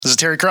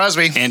Terry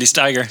Crosby. Andy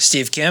Steiger.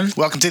 Steve Kim.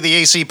 Welcome to the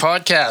AC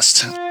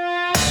Podcast.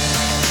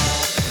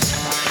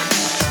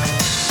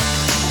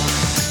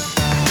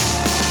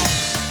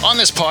 On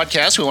this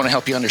podcast, we want to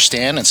help you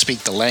understand and speak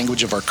the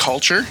language of our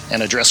culture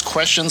and address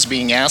questions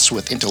being asked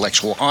with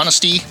intellectual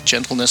honesty,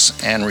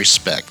 gentleness, and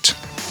respect.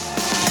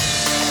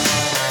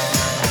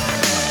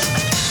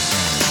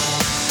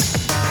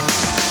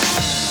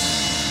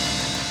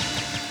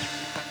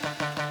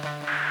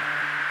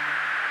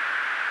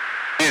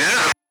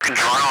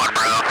 Drone,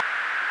 bro.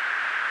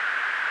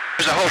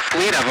 There's a whole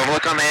fleet of them.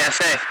 Look on the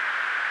ASA.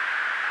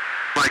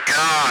 My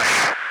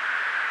gosh.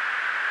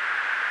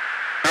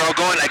 They're all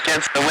going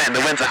against the wind.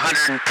 The wind's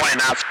 120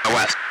 knots from the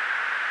west.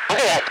 Look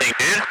at that thing,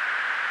 dude.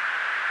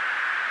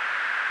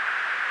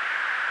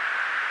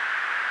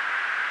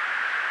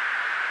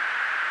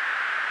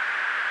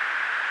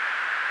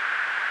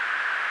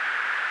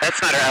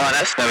 That's not our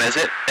LNS though, is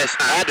it? It's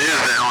not. That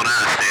is the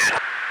LNS, dude.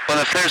 Well,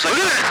 if there's like...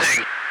 Look at that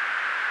thing.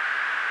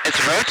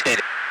 It's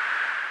rotating.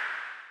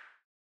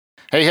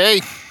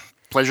 Hey.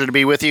 Pleasure to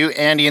be with you,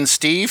 Andy and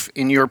Steve,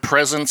 in your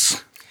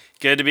presence.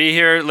 Good to be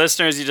here.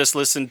 Listeners, you just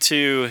listened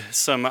to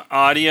some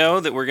audio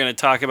that we're going to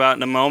talk about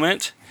in a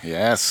moment.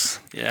 Yes.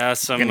 Yeah,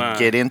 We're going to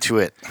get into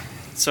it.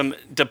 Some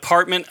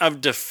Department of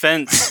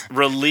Defense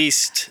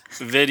released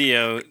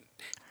video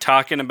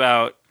talking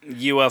about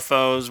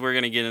UFOs. We're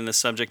going to get into the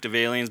subject of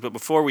aliens. But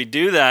before we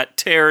do that,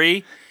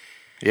 Terry.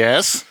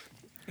 Yes?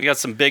 We got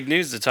some big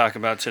news to talk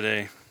about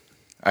today.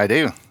 I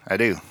do.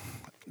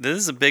 This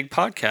is a big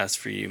podcast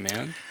for you,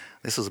 man.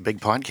 This is a big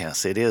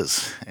podcast. It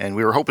is. And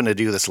we were hoping to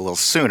do this a little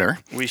sooner.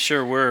 We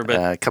sure were,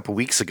 but a couple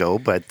weeks ago,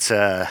 but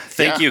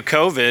thank you,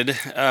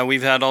 COVID.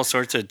 We've had all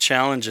sorts of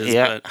challenges.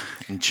 But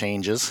and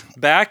changes.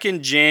 Back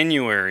in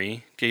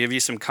January, to give you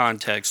some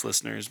context,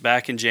 listeners,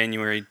 back in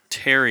January,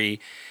 Terry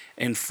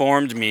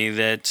informed me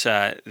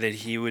that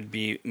he would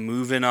be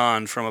moving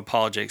on from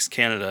Apologetics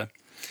Canada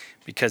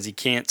because he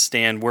can't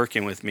stand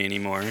working with me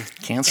anymore.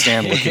 Can't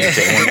stand looking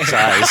into Andy's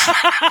eyes.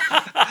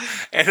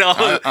 And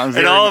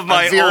all of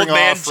my old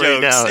man jokes.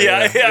 Right now.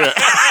 Yeah.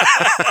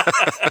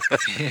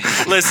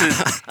 Listen.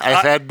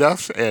 I've had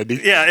enough, Andy.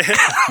 Yeah.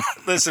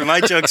 Listen, my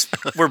jokes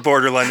were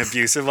borderline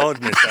abusive. I'll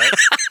admit that.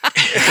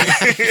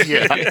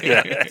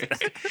 Yeah.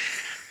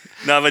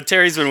 No, but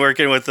Terry's been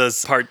working with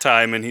us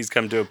part-time, and he's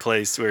come to a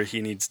place where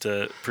he needs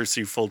to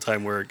pursue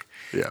full-time work.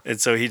 Yeah. And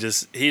so he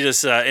just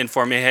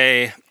informed me,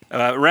 hey,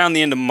 around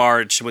the end of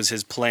March was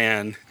his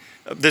plan.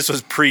 This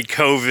was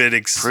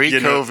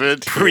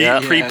pre-COVID.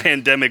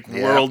 Pre-pandemic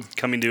world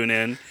coming to an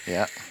end.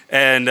 Yeah.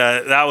 And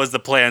that was the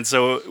plan.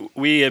 So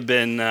we have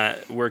been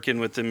working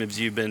with him as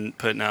you've been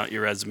putting out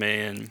your resume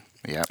and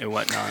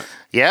whatnot.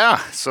 Yeah.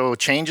 So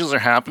changes are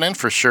happening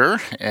for sure.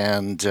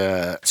 And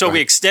so we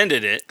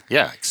extended it.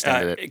 Yeah,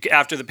 extended it.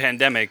 After the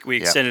pandemic, we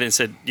extended it and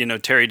said,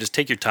 Terry, just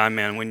take your time,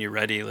 man. When you're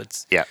ready,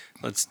 let's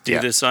do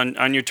this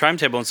on your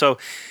timetable. And so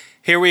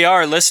here we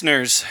are,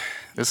 listeners.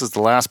 This is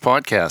the last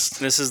podcast.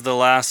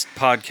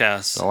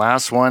 The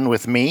last one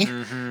with me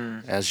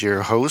as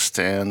your host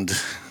and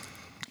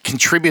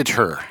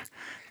contributor.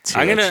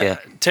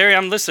 Terry,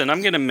 I'm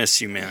going to miss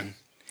you, man.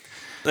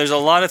 There's a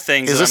lot of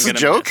things. Is this a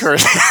joke? Or?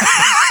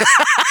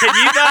 Can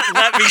you not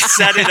let me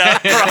set it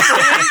up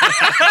properly?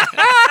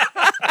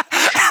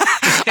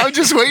 I'm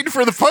just waiting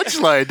for the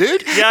punchline,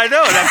 dude. Yeah, I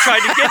know, and I'm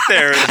trying to get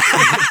there.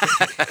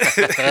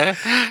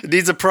 It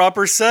needs a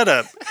proper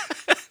setup.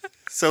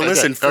 So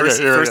listen,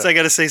 first I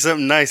got to say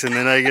something nice, and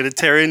then I got to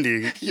tear into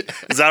you.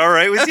 Is that all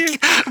right with you?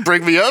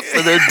 Bring me up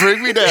and then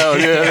bring me down.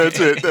 Yeah,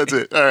 that's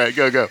it. All right,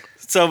 go.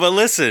 So, but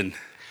listen,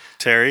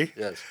 Terry.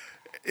 Yes.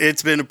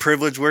 It's been a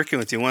privilege working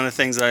with you. One of the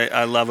things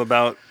I love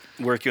about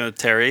working with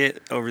Terry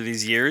over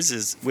these years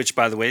is, which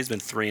by the way has been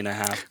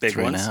 3.5 big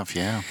ones. 3.5,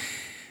 yeah.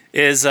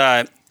 Is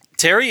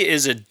Terry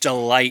is a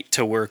delight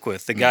to work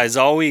with. The guy's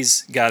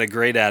always got a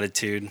great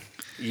attitude.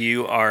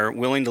 You are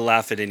willing to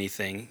laugh at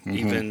anything,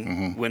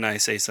 even when I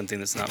say something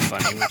that's not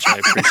funny, which I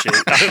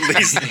appreciate.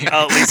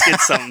 I'll at least get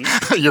something.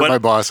 You're my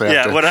boss. What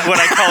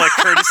I call a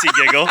courtesy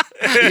giggle.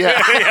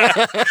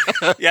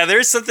 Yeah,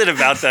 there's something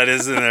about that,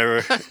 isn't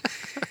there?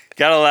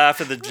 Gotta laugh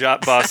at the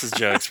boss's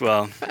jokes.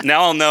 Well,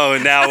 now I'll know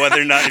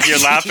whether or not if you're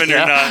laughing or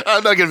not.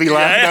 I'm not gonna be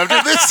laughing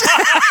after this.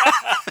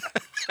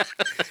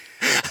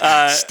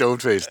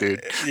 Stone-faced,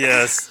 dude.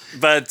 Yes,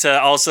 but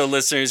also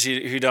listeners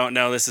who don't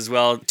know this as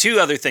well. 2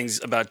 other things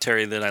about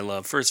Terry that I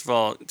love. First of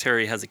all,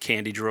 Terry has a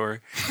candy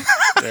drawer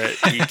that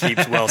he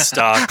keeps well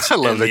stocked. I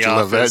love that you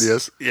love that.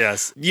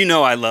 Yes.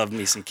 I love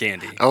me some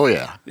candy. Oh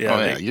yeah.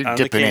 You're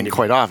dipping in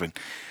quite often.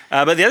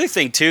 But the other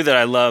thing, too, that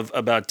I love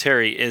about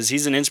Terry is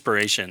he's an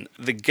inspiration.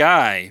 The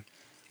guy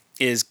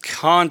is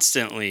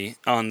constantly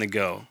on the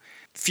go.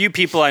 Few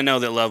people I know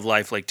that love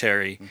life like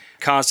Terry.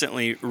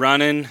 Constantly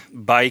running,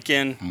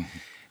 biking,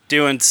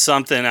 doing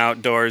something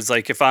outdoors.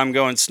 Like if I'm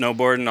going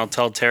snowboarding, I'll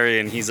tell Terry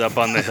and he's up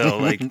on the hill.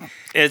 Like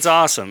it's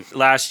awesome.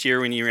 Last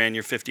year when you ran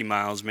your 50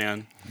 miles,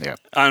 man. Yeah.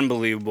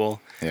 Unbelievable.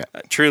 Yeah.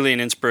 Truly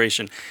an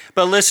inspiration.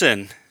 But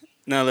listen,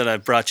 now that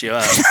I've brought you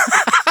up,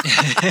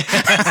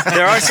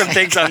 there are some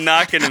things I'm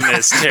not going to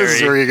miss, Terry. This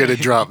is where you're going to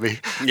drop me.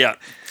 Yeah.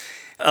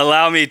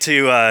 Allow me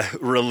to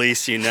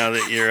release you now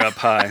that you're up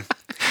high.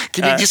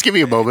 Can you just give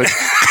me a moment?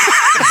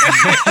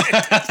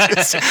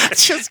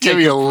 just give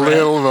me a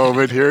little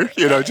moment here,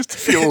 just to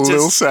feel a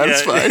little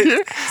satisfied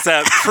here. It's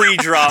that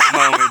pre-drop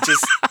moment.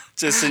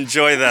 Just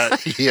enjoy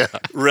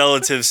that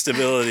relative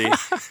stability.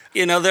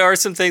 There are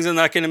some things I'm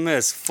not going to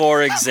miss.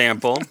 For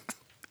example,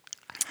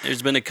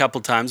 there's been a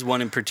couple times,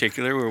 one in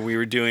particular, where we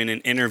were doing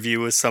an interview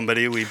with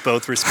somebody we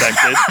both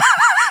respected.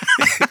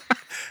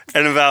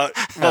 And about,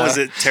 what was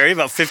it, Terry?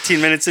 About 15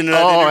 minutes into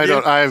that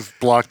interview? I've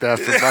blocked that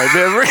from my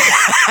memory.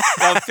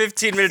 About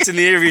 15 minutes in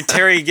the interview,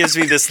 Terry gives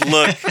me this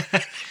look.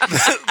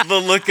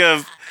 The look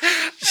of,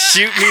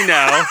 shoot me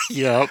now.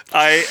 Yep.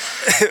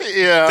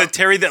 The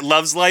Terry that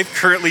loves life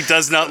currently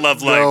does not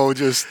love life. No,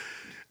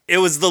 It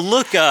was the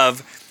look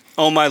of,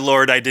 oh my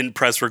Lord, I didn't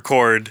press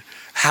record.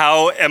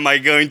 How am I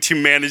going to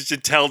manage to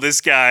tell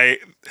this guy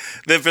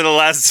that for the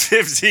last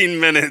 15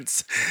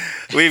 minutes,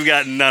 we've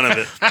got none of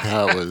it?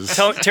 That was...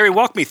 Terry,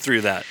 walk me through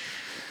that.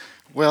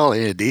 Well,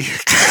 Andy,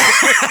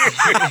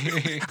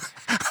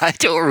 I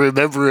don't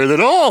remember it at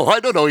all. I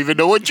don't even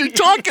know what you're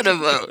talking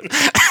about.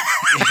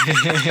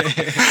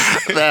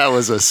 That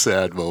was a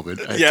sad moment.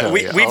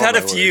 We've had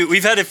a few.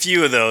 We've had a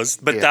few of those,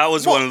 but that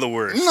was one of the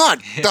worst.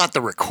 Not the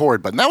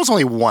record button. That was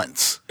only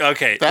once.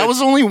 Okay, that was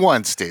only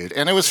once, dude,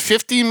 and it was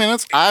 15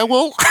 minutes. I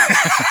will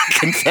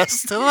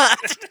confess to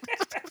that.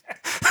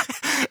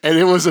 And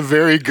it was a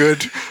very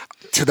good,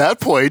 to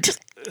that point.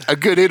 A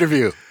good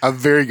interview. A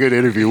very good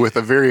interview with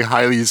a very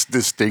highly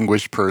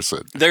distinguished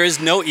person. There is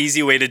no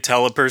easy way to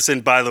tell a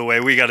person, by the way,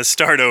 we got to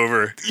start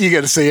over. You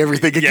got to say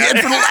everything again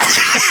for the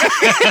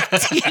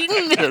last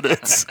 15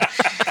 minutes.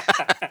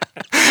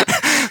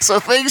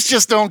 So things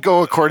just don't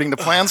go according to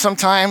plan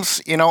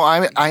sometimes.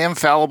 I am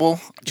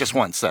fallible. Just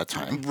once that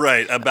time.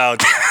 Right.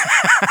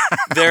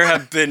 There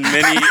have been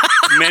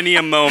many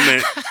a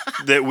moment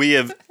that we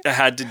have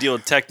had to deal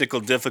with technical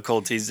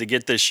difficulties to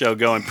get this show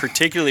going,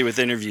 particularly with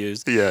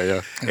interviews.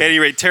 Yeah. At any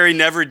rate, Terry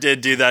never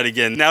did do that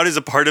again. Now it is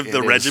a part of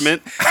the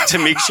regiment to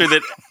make sure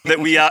that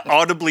we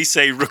audibly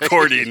say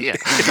recording. Yeah.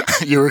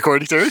 You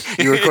recording, Terry?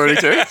 For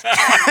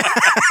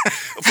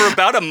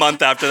about a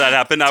month after that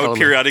happened, I would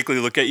periodically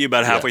look at you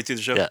about halfway through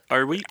the show. Yeah.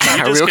 Are we?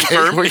 Are we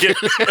okay?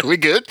 We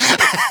good?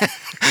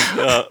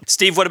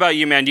 Steve, what about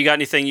you, man? You got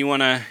anything you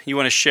wanna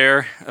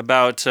share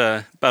about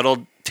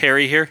old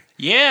Terry here?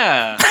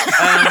 Yeah.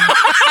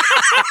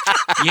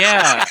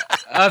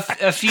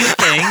 A few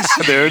things.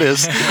 There it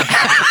is.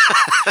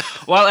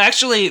 Well,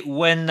 actually,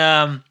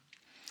 when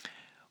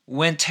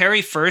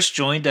Terry first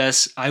joined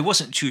us, I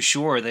wasn't too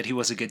sure that he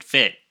was a good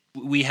fit.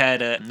 We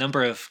had a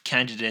number of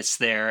candidates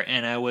there,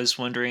 and I was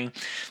wondering,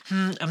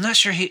 I'm not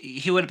sure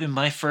he would have been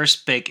my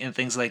first pick and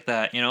things like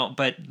that,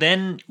 But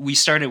then we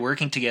started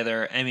working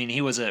together. I mean, he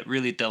was a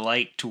really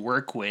delight to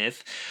work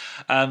with.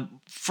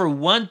 For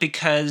one,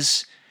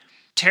 because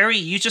Terry,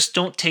 you just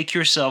don't take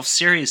yourself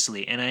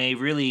seriously, and I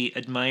really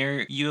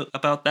admire you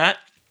about that.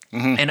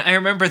 Mm-hmm. And I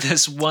remember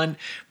this one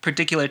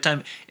particular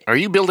time. Are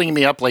you building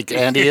me up like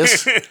Andy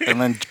is,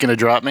 and then gonna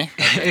drop me?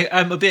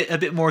 I'm a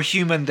bit more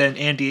human than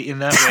Andy in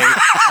that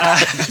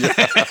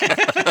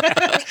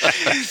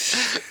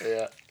way.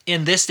 Yeah.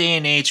 In this day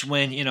and age,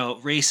 when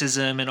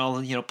racism and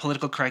all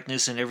political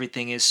correctness and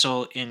everything is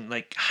so in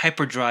like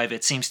hyperdrive,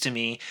 it seems to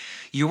me,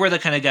 you were the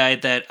kind of guy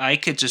that I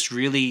could just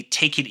really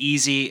take it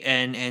easy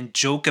and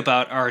joke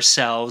about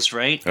ourselves,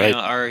 right?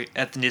 Our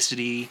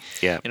ethnicity,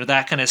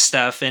 that kind of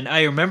stuff. And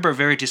I remember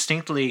very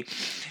distinctly,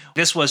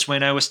 this was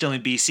when I was still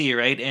in BC,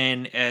 right?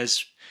 And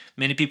as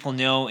many people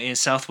know, in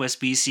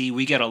Southwest BC,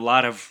 we get a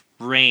lot of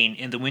rain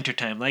in the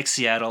wintertime, like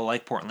Seattle,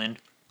 like Portland.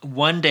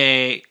 One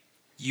day,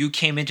 you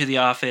came into the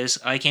office,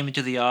 I came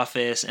into the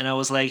office, and I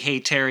was like, hey,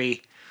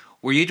 Terry,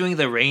 were you doing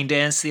the rain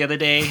dance the other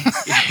day?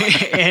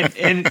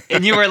 and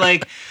you were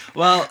like,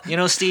 well,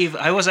 Steve,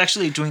 I was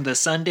actually doing the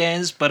sun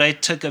dance, but I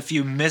took a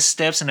few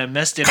missteps and I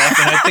messed it up,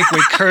 and I think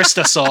we cursed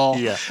us all.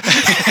 Yeah.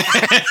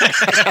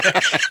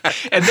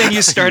 And then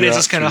you started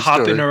just kind of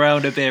hopping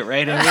around a bit,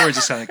 right? And we were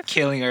just kind of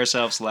killing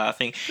ourselves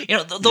laughing.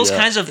 Those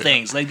kinds of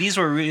things. Like, these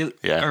were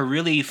are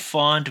really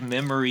fond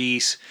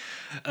memories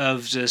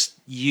of just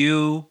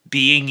you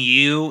being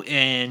you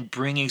and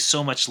bringing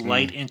so much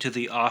light into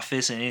the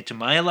office and into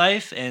my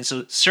life. And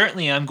so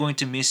certainly I'm going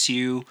to miss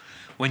you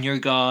when you're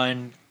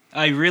gone.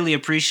 I really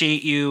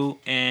appreciate you,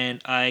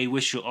 and I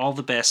wish you all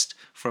the best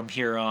from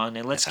here on.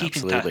 And let's keep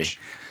in touch.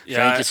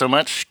 Yeah, thank you so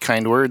much.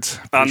 Kind words.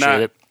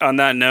 Appreciate it. On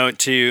that note,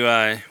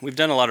 too, we've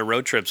done a lot of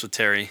road trips with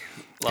Terry.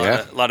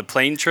 A lot of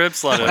plane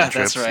trips, a lot of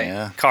that's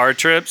right. Car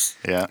trips.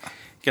 Yeah.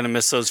 Gonna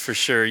miss those for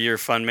sure. You're a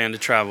fun man to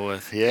travel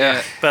with.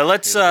 Yeah. But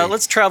let's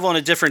travel in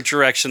a different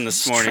direction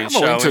this morning,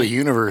 shall we? Travel into the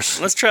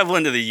universe. Let's travel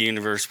into the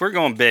universe. We're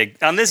going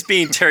big. On this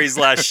being Terry's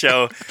last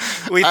show,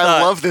 we thought,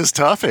 I love this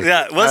topic.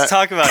 Yeah, let's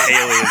talk about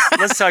aliens.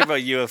 Let's talk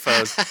about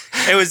UFOs.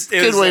 It was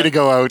good way to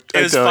go out.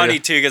 It was funny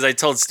too, because I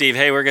told Steve,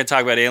 "Hey, we're gonna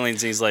talk about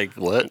aliens." And he's like,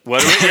 "What?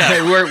 What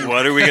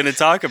are we gonna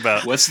talk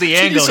about? What's the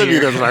angle here? Can you send me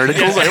those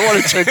articles? Yeah. I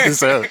want to check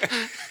this out."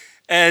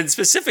 And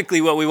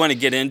specifically, what we want to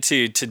get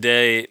into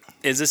today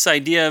is this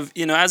idea of,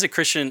 as a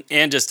Christian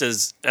and just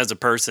as a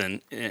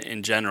person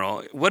in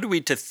general, what are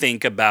we to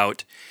think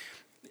about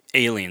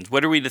aliens?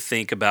 What are we to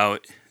think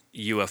about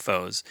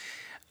UFOs?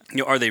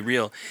 Are they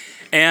real?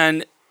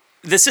 And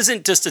this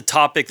isn't just a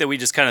topic that we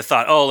just kind of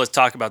thought, oh, let's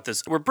talk about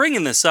this. We're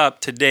bringing this up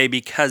today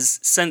because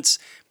since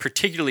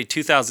particularly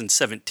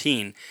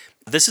 2017,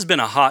 this has been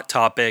a hot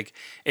topic.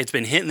 It's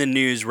been hitting the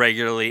news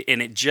regularly,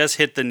 and it just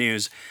hit the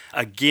news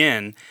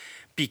again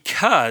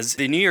because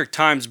the New York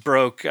Times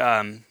broke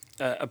a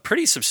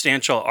pretty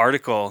substantial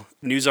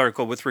news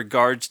article with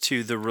regards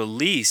to the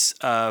release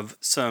of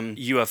some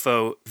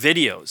UFO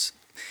videos.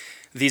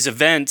 These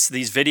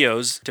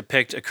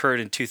videos occurred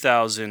in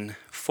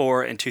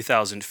 2004 and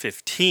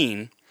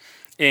 2015.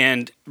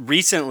 And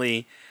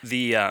recently,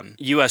 the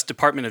U.S.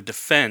 Department of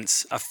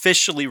Defense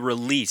officially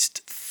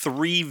released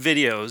 3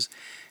 videos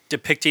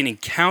depicting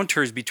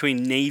encounters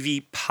between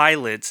Navy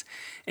pilots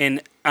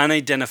and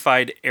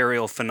unidentified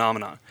aerial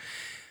phenomena.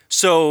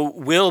 So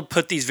we'll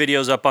put these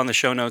videos up on the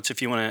show notes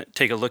if you want to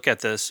take a look at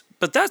this.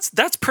 But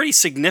that's pretty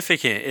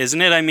significant,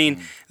 isn't it? I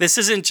mean, this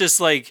isn't just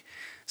like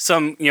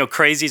some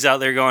crazies out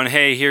there going,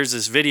 hey, here's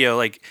this video.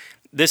 Like,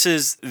 this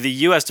is the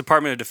U.S.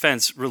 Department of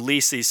Defense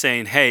released these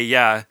saying, hey,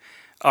 yeah,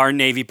 our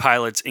Navy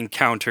pilots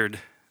encountered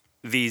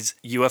these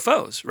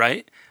UFOs,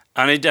 right?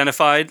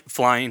 Unidentified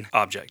flying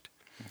object.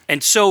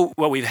 And so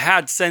what we've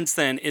had since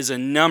then is a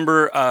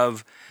number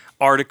of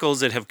articles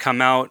that have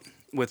come out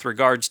with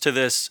regards to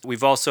this.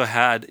 We've also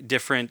had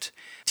different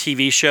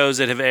TV shows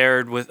that have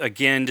aired with,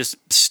 again, just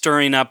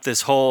stirring up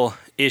this whole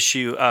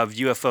issue of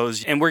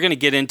UFOs. And we're going to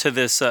get into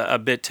this a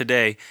bit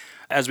today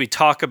as we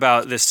talk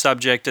about this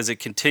subject as it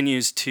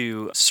continues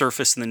to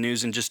surface in the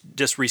news. And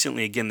just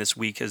recently, again, this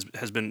week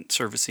has been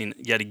surfacing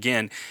yet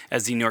again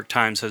as the New York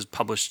Times has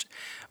published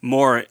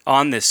more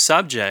on this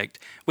subject,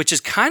 which has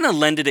kind of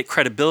lended it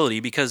credibility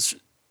because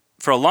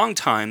for a long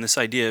time, this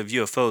idea of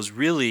UFOs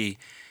really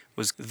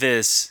was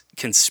this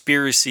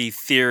conspiracy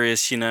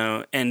theorist,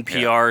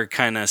 NPR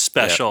kind of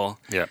special.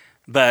 Yeah.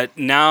 But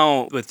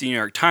now with the New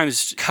York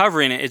Times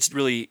covering it, it's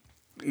really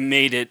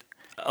made it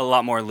a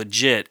lot more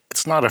legit.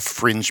 It's not a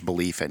fringe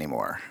belief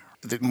anymore.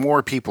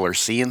 More people are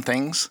seeing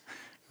things,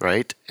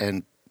 right?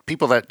 And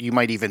people that you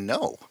might even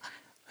know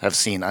have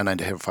seen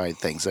unidentified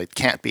things that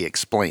can't be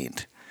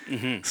explained.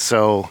 Mm-hmm.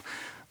 So,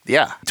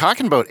 yeah,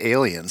 talking about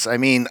aliens, I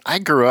mean, I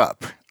grew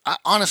up,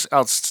 honestly,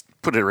 I'll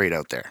put it right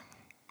out there.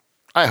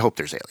 I hope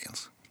there's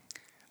aliens.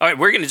 All right,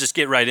 we're going to just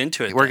get right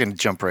into it. We're going to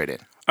jump right in.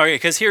 Okay,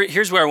 because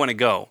here's where I want to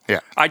go.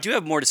 Yeah. I do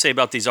have more to say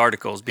about these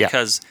articles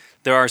because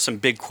there are some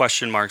big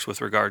question marks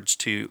with regards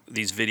to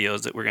these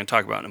videos that we're going to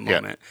talk about in a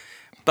moment.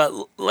 Yeah.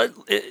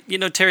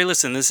 But Terry,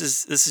 listen, this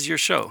is your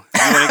show.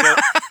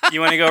 You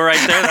want to go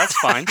right there? That's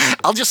fine.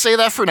 I'll just say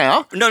that for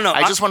now. No,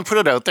 I just want to put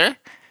it out there.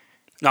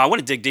 No, I want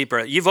to dig deeper.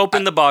 You've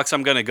opened the box.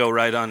 I'm going to go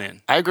right on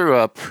in. I grew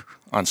up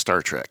on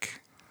Star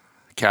Trek.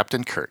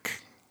 Captain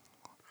Kirk.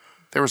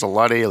 There was a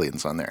lot of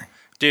aliens on there.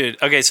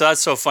 Dude, okay, so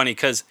that's so funny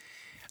because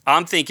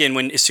I'm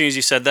thinking as soon as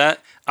you said that,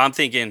 I'm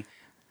thinking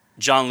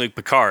Jean-Luc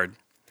Picard.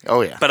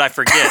 Oh, yeah. But I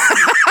forget.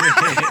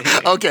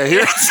 Okay,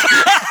 here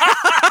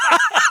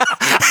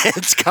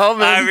it's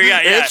coming. I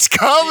forgot, yeah. It's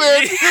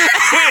coming.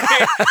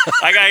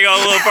 I got to go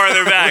a little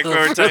farther back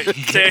for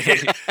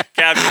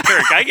Captain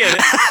Kirk. I get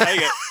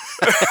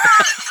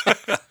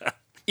it.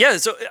 Yeah,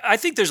 so I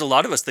think there's a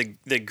lot of us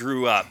that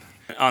grew up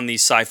on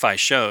these sci-fi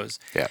shows.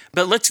 Yeah.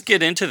 But let's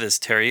get into this,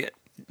 Terry.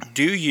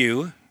 Do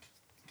you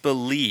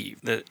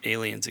believe that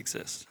aliens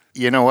exist?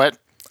 You know what?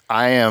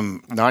 I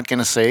am not going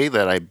to say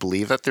that I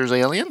believe that there's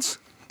aliens.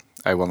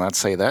 I will not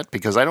say that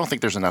because I don't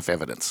think there's enough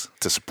evidence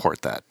to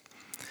support that.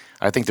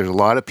 I think there's a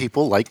lot of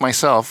people like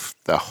myself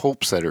that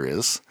hopes that there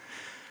is.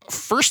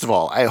 First of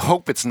all, I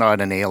hope it's not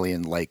an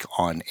alien like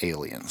on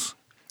Aliens.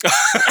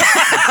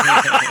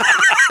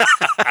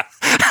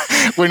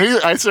 When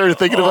I started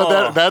thinking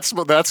about that, that's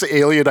the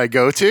alien I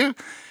go to.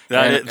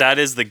 That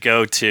is the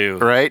go-to,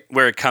 right?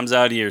 Where it comes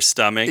out of your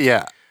stomach.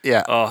 Yeah.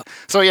 Oh.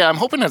 So yeah, I'm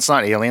hoping it's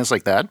not aliens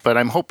like that, but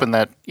I'm hoping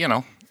that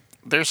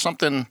there's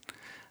something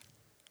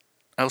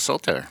else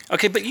out there.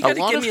 Okay, but you got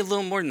to give me a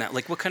little more than that.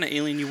 Like, what kind of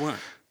alien you want?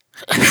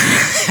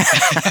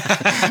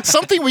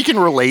 Something we can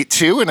relate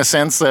to in a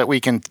sense that we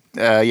can,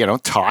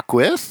 talk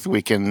with.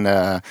 We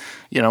can,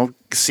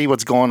 see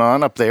what's going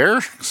on up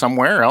there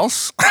somewhere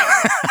else.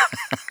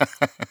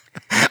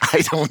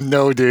 I don't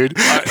know, dude.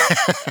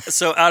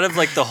 So out of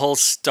like the whole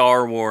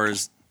Star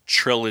Wars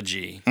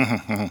trilogy,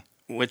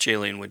 which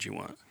alien would you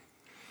want?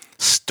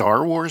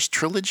 Star Wars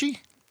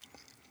trilogy?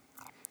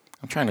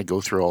 I'm trying to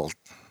go through all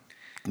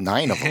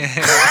 9 of them.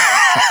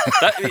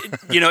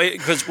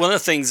 Because one of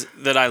the things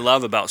that I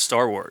love about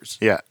Star Wars,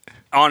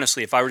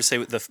 honestly, if I were to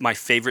say my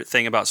favorite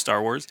thing about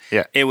Star Wars,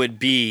 it would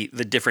be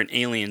the different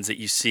aliens that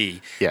you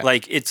see. Yeah.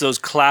 Like, it's those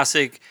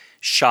classic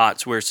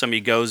shots where somebody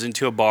goes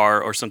into a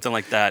bar or something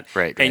like that,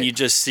 and you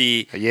just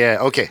see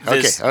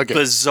this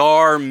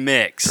bizarre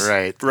mix,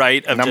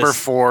 right? Of number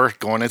 4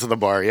 going into the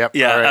bar,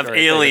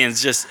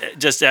 aliens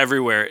just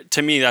everywhere.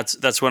 To me,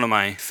 that's one of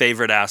my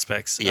favorite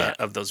aspects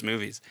of those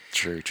movies.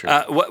 True.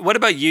 What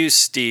about you,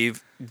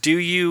 Steve? Do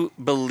you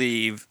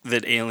believe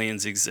that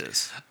aliens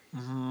exist?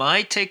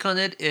 My take on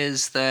it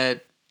is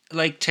that,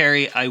 like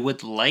Terry, I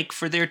would like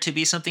for there to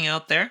be something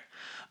out there,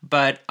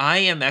 but I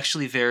am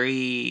actually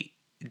very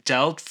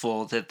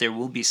doubtful that there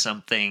will be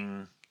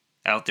something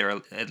out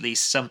there, at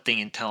least something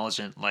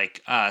intelligent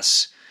like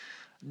us.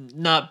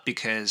 Not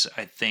because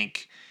I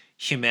think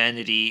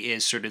humanity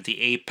is sort of the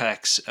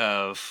apex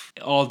of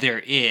all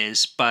there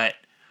is, but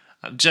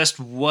just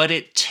what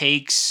it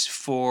takes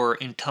for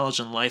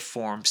intelligent life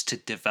forms to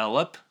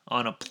develop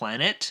on a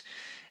planet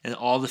and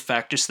all the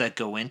factors that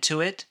go into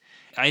it.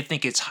 I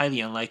think it's highly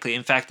unlikely.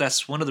 In fact,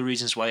 that's one of the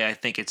reasons why I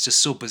think it's just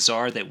so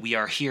bizarre that we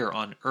are here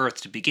on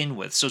Earth to begin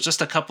with. So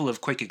just a couple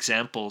of quick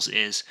examples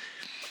is,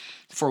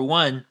 for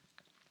one,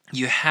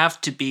 you have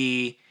to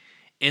be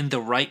in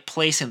the right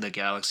place in the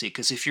galaxy,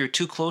 because if you're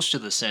too close to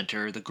the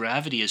center, the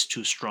gravity is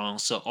too strong,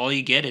 so all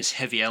you get is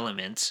heavy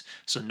elements,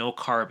 so no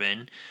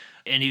carbon.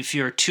 And if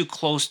you're too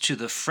close to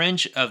the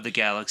fringe of the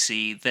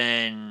galaxy,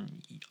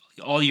 then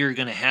all you're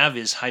going to have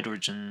is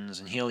hydrogens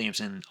and heliums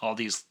and all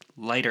these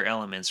lighter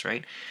elements,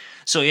 right?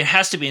 So it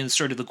has to be in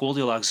sort of the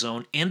Goldilocks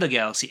zone in the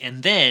galaxy,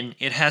 and then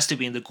it has to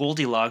be in the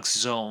Goldilocks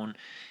zone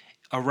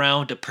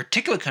around a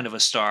particular kind of a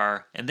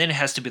star, and then it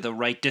has to be the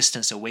right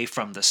distance away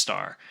from the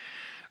star.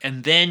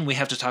 And then we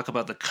have to talk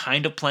about the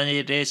kind of planet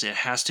it is. It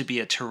has to be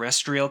a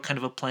terrestrial kind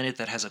of a planet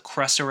that has a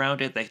crust around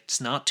it that's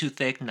not too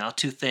thick, not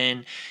too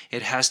thin.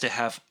 It has to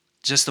have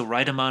just the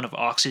right amount of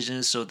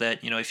oxygen so that,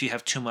 if you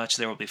have too much,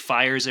 there will be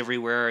fires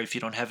everywhere. If you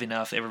don't have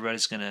enough,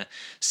 everybody's going to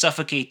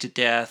suffocate to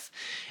death.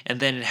 And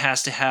then it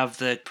has to have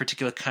the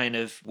particular kind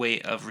of way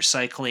of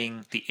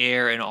recycling the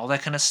air and all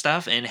that kind of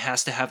stuff. And it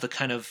has to have the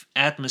kind of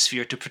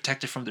atmosphere to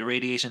protect it from the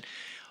radiation.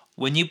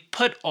 When you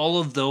put all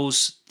of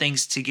those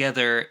things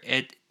together,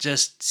 it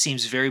just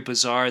seems very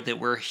bizarre that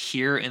we're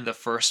here in the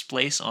first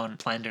place on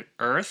planet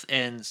Earth.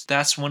 And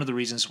that's one of the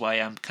reasons why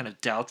I'm kind of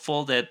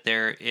doubtful that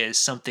there is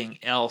something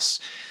else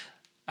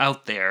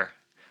out there.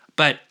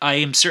 But I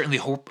am certainly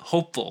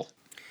hopeful.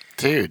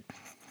 Dude,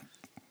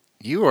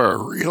 you are a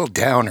real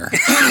downer.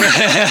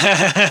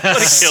 What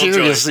a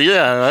Seriously,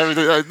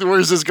 yeah.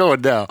 Where's this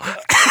going now?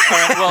 All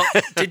right,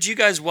 well, did you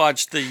guys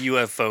watch the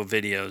UFO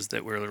videos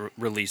that were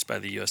released by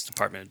the U.S.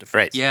 Department of Defense?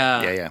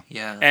 Right.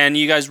 Yeah. And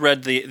you guys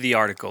read the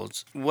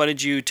articles. What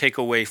did you take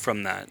away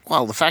from that?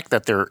 Well, the fact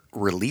that they're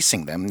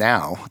releasing them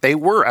now, they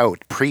were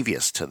out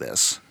previous to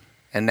this.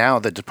 And now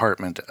the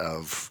Department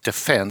of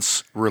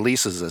Defense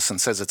releases this and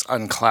says it's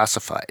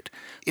unclassified.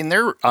 In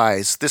their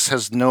eyes, this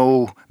has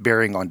no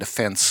bearing on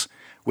defense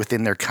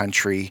within their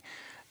country.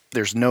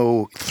 There's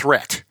no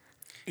threat.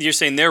 You're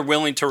saying they're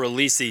willing to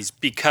release these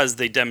because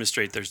they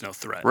demonstrate there's no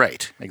threat.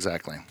 Right,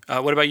 exactly.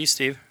 What about you,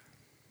 Steve?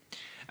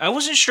 I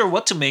wasn't sure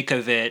what to make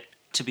of it,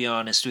 to be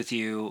honest with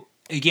you.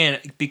 Again,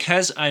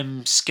 because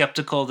I'm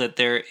skeptical that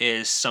there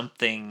is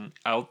something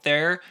out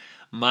there,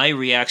 my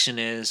reaction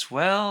is,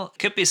 well, it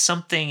could be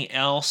something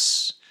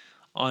else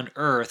on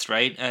Earth,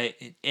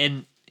 right?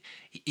 And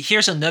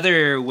here's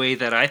another way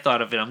that I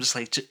thought of it. I'm just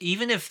like,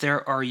 even if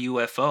there are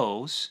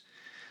UFOs,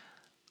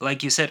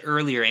 like you said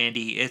earlier,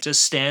 Andy, it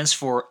just stands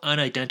for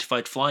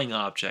unidentified flying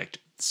object.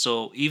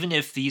 So even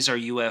if these are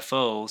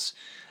UFOs,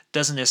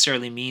 doesn't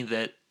necessarily mean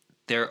that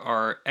there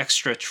are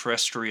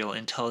extraterrestrial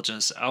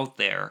intelligence out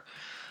there.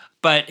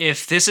 But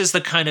if this is the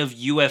kind of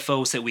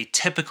UFOs that we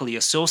typically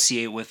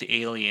associate with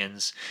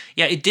aliens,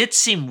 yeah, it did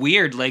seem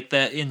weird. Like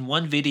that in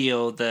one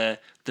video, the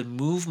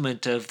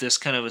movement of this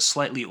kind of a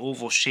slightly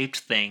oval-shaped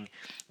thing,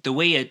 the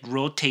way it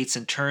rotates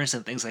and turns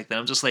and things like that,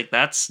 I'm just like,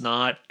 that's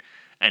not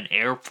an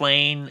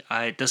airplane.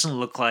 It doesn't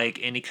look like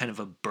any kind of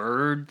a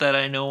bird that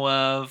I know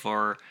of,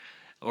 or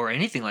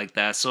anything like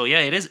that. So yeah,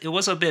 it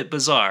was a bit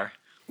bizarre.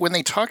 When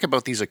they talk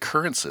about these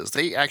occurrences,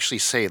 they actually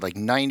say like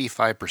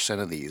 95%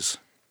 of these,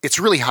 it's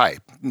a really high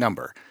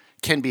number,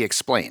 can be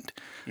explained.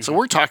 Mm-hmm. So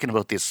we're talking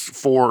about this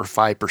 4 or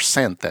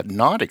 5% that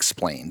not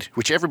explained,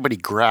 which everybody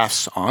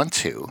grasps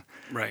onto.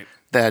 Right.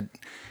 That,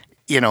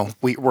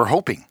 we're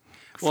hoping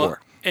for.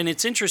 And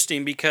it's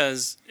interesting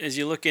because as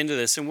you look into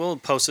this, and we'll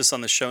post this on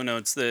the show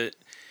notes, that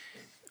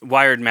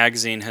Wired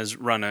Magazine has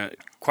run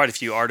quite a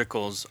few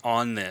articles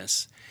on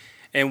this.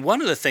 And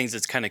one of the things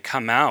that's kind of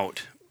come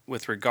out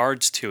with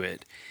regards to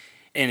it,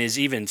 and is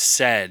even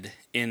said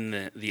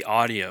in the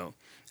audio,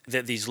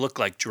 that these look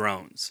like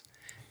drones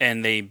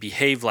and they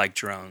behave like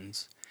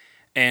drones.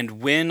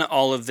 And when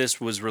all of this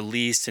was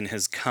released and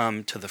has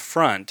come to the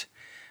front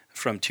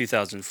from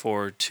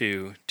 2004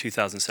 to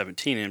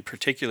 2017, in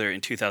particular in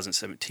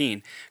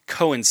 2017,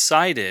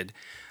 coincided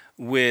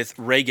with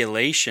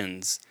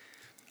regulations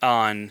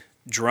on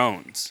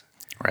drones.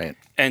 Right.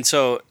 And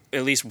so,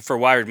 at least for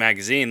Wired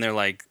Magazine, they're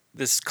like,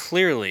 this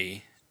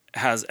clearly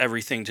has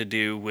everything to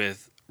do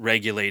with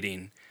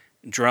regulating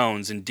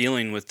drones and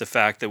dealing with the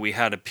fact that we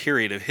had a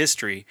period of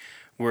history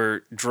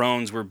where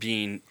drones were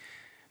being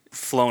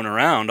flown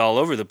around all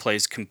over the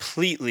place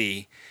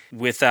completely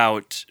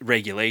without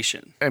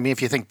regulation. I mean,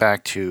 if you think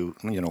back to,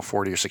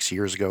 40 or 60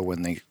 years ago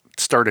when they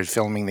started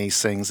filming these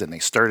things and they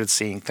started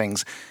seeing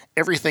things,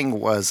 everything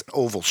was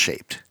oval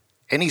shaped.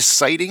 Any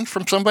sighting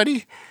from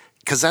somebody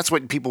because that's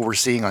what people were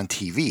seeing on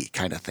TV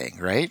kind of thing,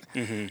 right?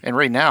 Mm-hmm. And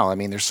right now, I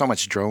mean, there's so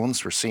much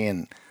drones. We're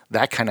seeing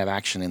that kind of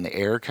action in the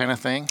air kind of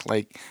thing.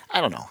 Like,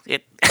 I don't know.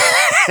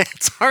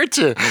 It's hard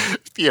to,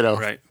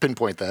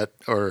 pinpoint that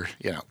or.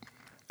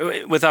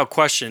 Without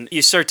question,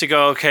 you start to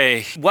go,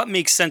 okay, what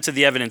makes sense of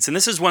the evidence? And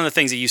this is one of the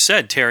things that you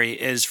said, Terry,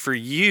 is for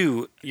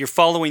you, you're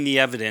following the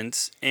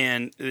evidence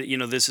and,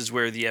 this is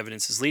where the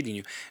evidence is leading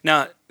you.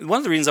 Now, one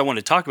of the reasons I want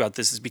to talk about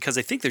this is because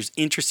I think there's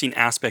interesting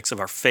aspects of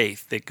our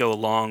faith that go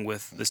along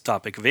with this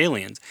topic of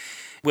aliens.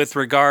 With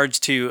regards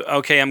to,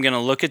 okay, I'm going to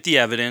look at the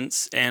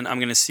evidence and I'm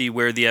going to see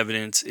where the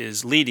evidence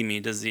is leading me.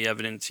 Does the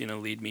evidence,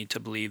 lead me to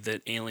believe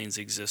that aliens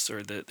exist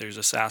or that there's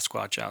a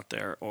Sasquatch out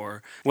there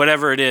or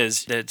whatever it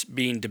is that's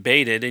being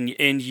debated?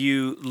 And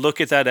you look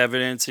at that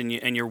evidence and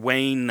you're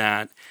weighing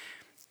that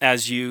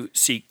as you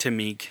seek to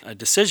make a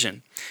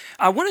decision.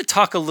 I want to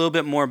talk a little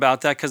bit more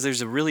about that because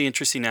there's a really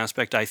interesting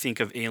aspect, I think,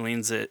 of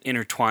aliens that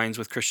intertwines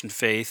with Christian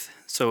faith.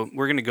 So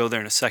we're going to go there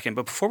in a second.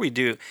 But before we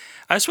do,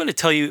 I just want to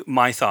tell you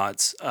my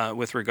thoughts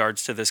with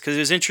regards to this because it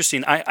was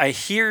interesting. I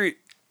hear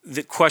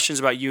the questions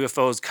about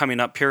UFOs coming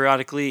up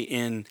periodically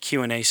in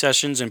Q&A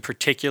sessions. In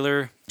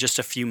particular, just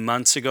a few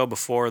months ago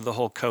before the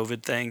whole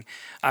COVID thing,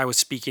 I was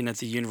speaking at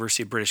the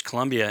University of British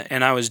Columbia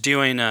and I was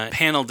doing a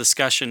panel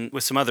discussion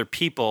with some other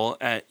people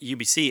at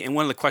UBC. And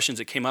one of the questions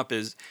that came up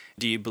is,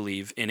 do you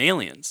believe in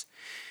aliens?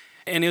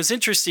 And it was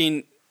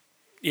interesting,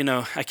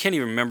 I can't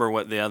even remember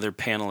what the other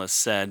panelists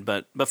said,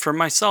 but for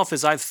myself,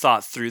 as I've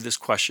thought through this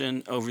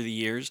question over the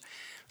years,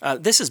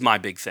 this is my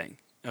big thing.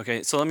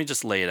 Okay, so let me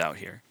just lay it out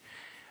here.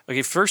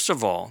 Okay, first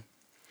of all,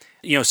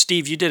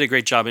 Steve, you did a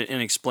great job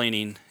in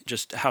explaining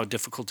just how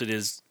difficult it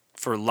is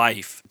for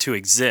life to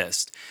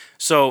exist.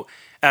 So,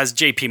 as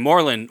J.P.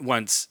 Moreland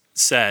once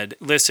said,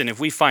 listen, if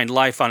we find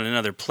life on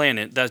another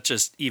planet, that's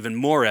just even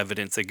more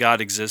evidence that God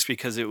exists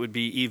because it would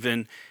be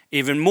even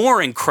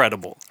more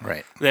incredible.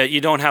 Right. That you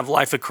don't have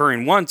life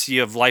occurring once, you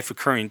have life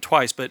occurring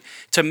twice. But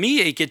to me,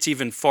 it gets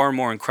even far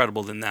more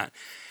incredible than that.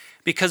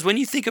 Because when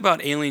you think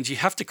about aliens, you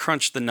have to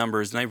crunch the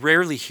numbers, and I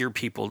rarely hear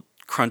people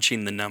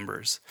crunching the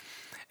numbers.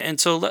 And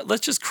so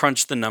let's just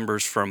crunch the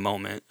numbers for a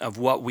moment of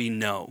what we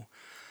know.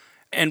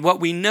 And what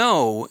we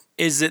know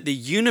is that the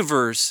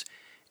universe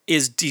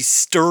is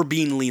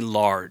disturbingly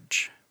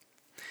large.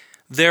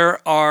 There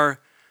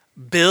are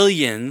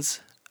billions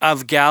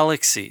of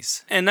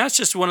galaxies. And that's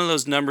just one of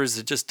those numbers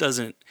that just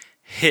doesn't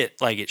hit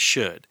like it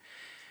should.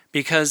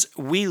 Because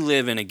we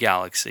live in a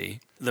galaxy,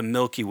 the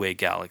Milky Way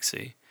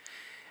galaxy.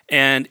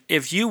 And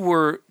if you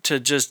were to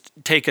just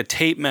take a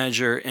tape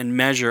measure and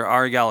measure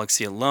our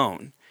galaxy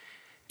alone,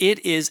 it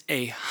is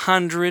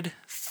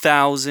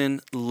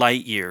 100,000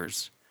 light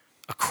years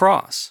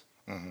across.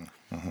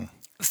 Mm-hmm. Mm-hmm.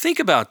 Think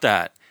about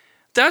that.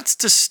 That's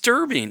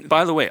disturbing.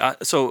 By the way,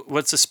 so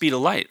what's the speed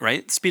of light,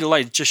 right? The speed of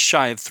light is just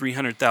shy of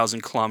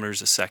 300,000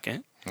 kilometers a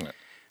second. Right.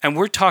 And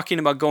we're talking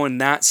about going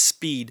that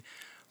speed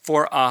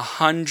for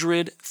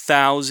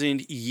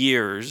 100,000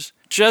 years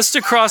just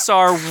across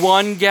our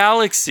one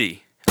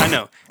galaxy. I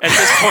know. At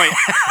this point,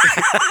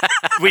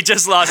 we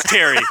just lost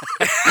Terry.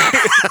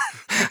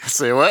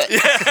 Say what?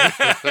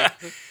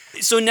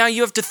 So now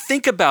you have to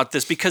think about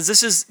this because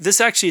this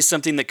actually is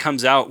something that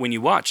comes out when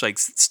you watch like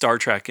Star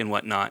Trek and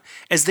whatnot,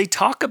 as they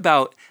talk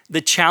about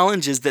the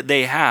challenges that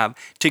they have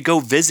to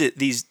go visit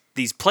these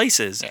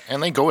places. Yeah,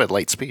 and they go at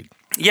light speed.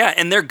 Yeah,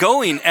 and they're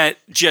going at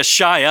just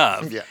shy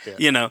of,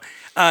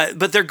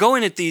 but they're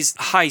going at these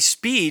high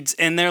speeds,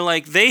 and they're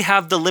like, they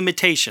have the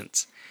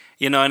limitations.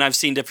 And I've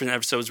seen different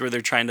episodes where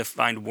they're trying to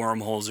find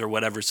wormholes or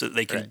whatever so that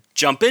they can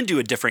jump into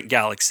a different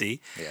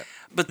galaxy. Yeah.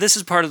 But this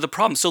is part of the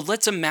problem. So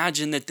let's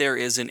imagine that there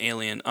is an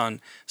alien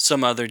on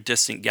some other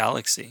distant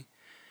galaxy.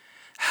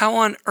 How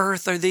on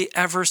earth are they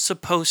ever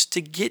supposed to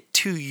get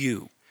to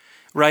you,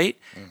 right?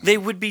 Mm-hmm. They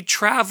would be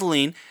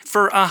traveling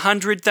for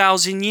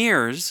 100,000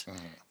 years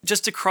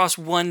just across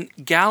one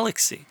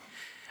galaxy.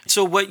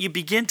 So what you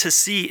begin to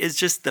see is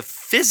just the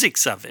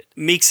physics of it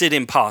makes it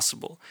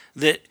impossible.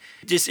 That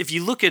just if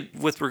you look at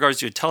with regards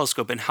to a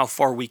telescope and how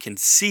far we can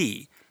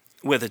see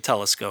with a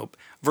telescope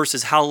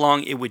versus how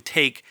long it would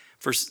take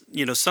for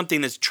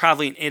something that's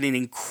traveling at an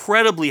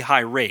incredibly high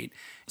rate,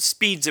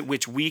 speeds at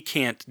which we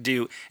can't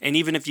do. And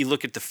even if you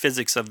look at the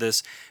physics of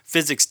this,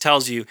 physics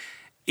tells you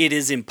it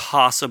is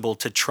impossible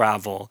to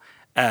travel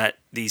at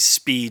these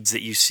speeds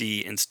that you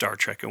see in Star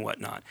Trek and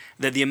whatnot.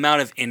 That the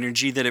amount of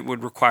energy that it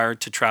would require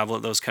to travel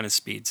at those kind of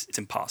speeds, it's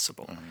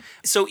impossible. Mm-hmm.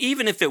 So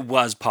even if it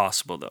was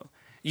possible, though,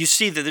 you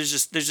see that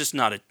there's just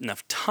not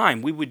enough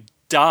time. We would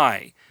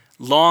die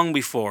long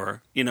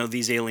before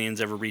these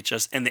aliens ever reach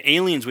us, and the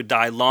aliens would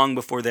die long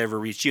before they ever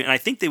reach you. And I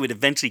think they would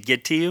eventually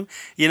get to you,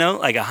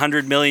 like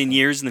 100 million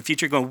years in the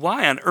future, going,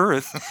 why on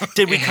earth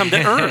did we come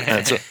to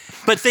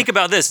Earth? But think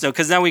about this,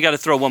 because now we got to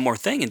throw one more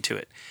thing into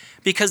it.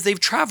 Because they've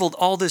traveled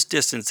all this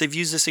distance, they've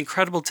used this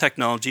incredible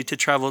technology to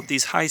travel at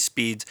these high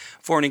speeds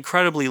for an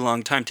incredibly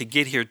long time to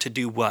get here to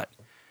do what?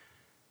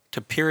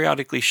 to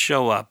periodically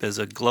show up as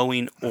a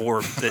glowing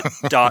orb that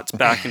dots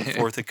back and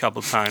forth a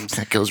couple times.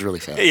 That goes really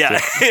fast. Yeah,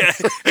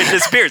 it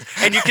disappears.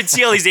 And you can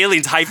see all these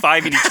aliens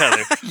high-fiving each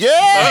other.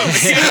 Yeah! We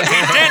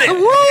did it!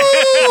 Woo!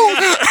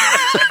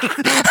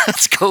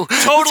 Let's go.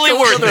 Totally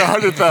worth it.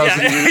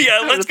 100,000 years.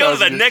 Yeah, let's go to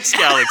the 100,000 next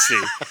galaxy.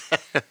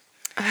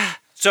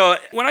 So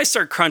when I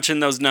start crunching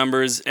those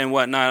numbers and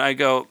whatnot, I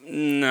go,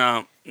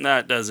 no,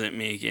 that doesn't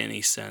make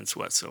any sense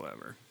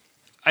whatsoever.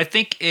 I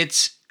think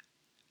it's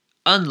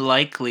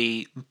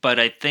unlikely, but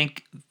I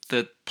think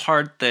the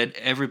part that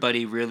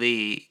everybody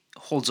really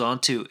holds on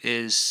to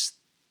is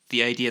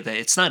the idea that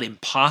it's not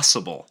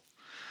impossible,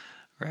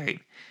 right?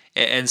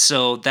 And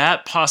so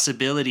that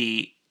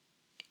possibility,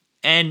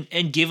 and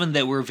given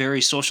that we're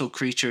very social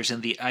creatures,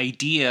 and the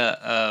idea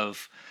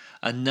of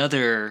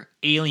another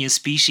alien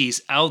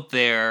species out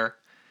there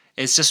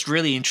is just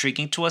really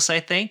intriguing to us, I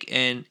think.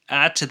 And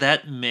add to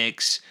that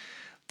mix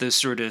the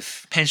sort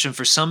of penchant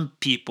for some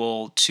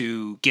people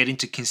to get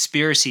into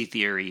conspiracy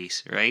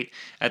theories, right?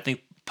 I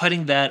think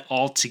putting that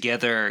all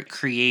together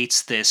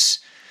creates this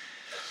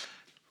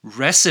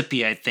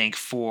recipe, I think,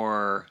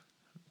 for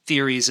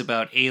theories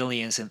about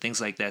aliens and things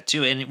like that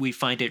too. And we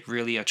find it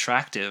really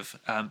attractive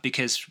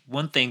because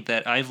one thing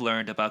that I've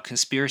learned about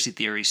conspiracy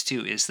theories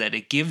too is that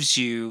it gives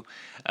you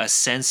a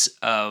sense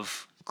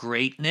of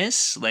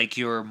greatness, like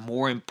you're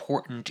more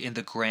important in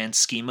the grand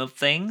scheme of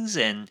things.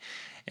 And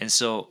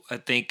so I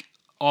think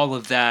all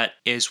of that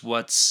is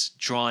what's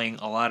drawing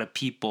a lot of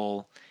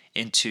people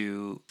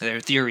into their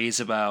theories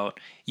about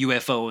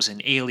UFOs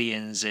and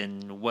aliens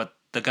and what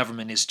the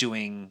government is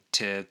doing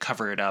to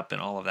cover it up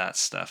and all of that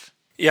stuff.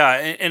 Yeah,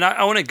 and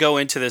I want to go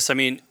into this. I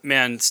mean,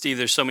 man, Steve,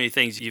 there's so many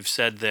things you've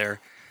said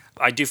there.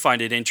 I do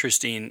find it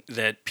interesting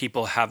that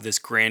people have this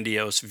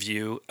grandiose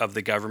view of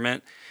the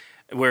government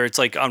where it's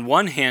like on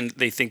one hand,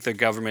 they think the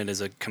government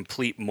is a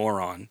complete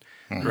moron,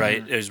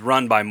 right? It's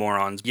run by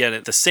morons. Yet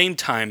at the same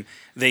time,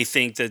 they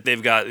think that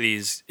they've got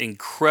these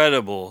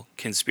incredible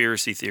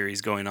conspiracy theories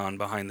going on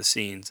behind the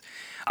scenes.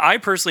 I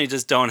personally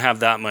just don't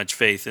have that much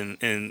faith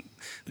in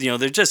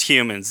they're just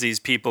humans, these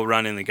people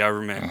running the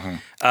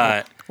government.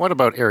 What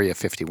about Area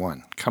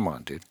 51? Come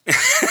on, dude.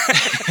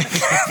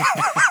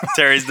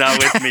 Terry's not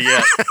with me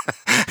yet.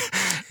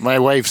 My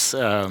wife's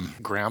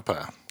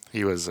grandpa,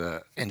 he was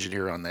an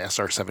engineer on the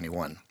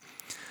SR-71,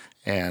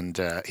 and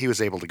he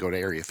was able to go to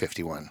Area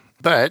 51.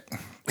 But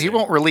he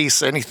won't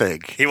release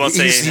anything. He won't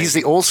say anything. He's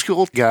the old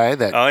school guy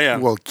that yeah.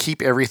 will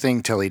keep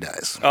everything till he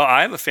dies. Oh,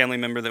 I have a family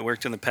member that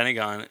worked in the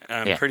Pentagon.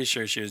 I'm Yeah. pretty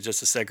sure she was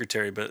just a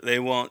secretary, but they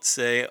won't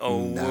say a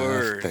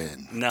word.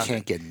 Nothing.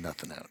 Can't get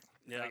nothing out.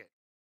 Yeah.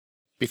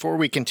 Before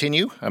we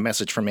continue, a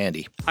message from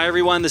Andy. Hi,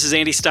 everyone. This is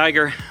Andy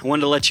Steiger. I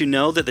wanted to let you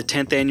know that the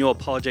 10th Annual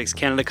Apologetics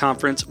Canada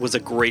Conference was a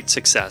great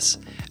success,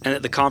 and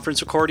that the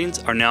conference recordings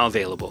are now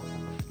available.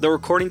 The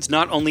recordings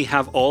not only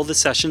have all the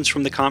sessions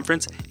from the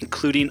conference,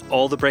 including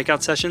all the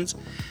breakout sessions,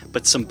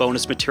 but some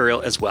bonus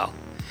material as well.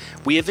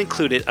 We have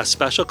included a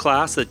special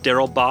class that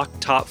Daryl Bach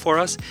taught for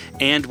us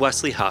and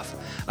Wesley Huff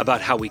about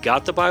how we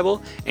got the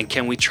Bible and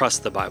can we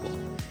trust the Bible.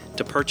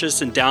 To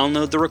purchase and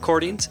download the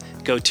recordings,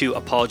 go to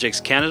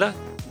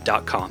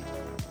apologeticscanada.com.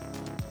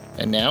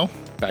 And now,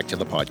 back to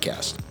the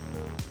podcast.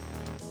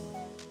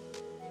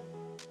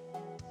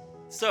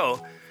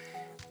 So,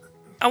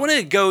 I want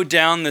to go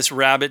down this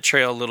rabbit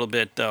trail a little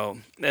bit, though.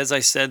 As I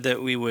said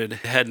that we would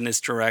head in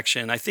this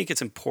direction, I think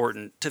it's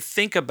important to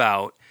think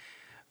about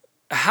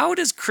how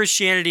does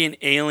Christianity and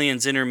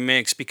aliens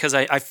intermix? Because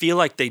I feel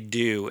like they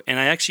do. And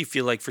I actually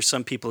feel like for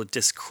some people it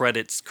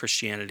discredits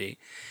Christianity.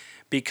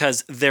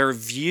 Because their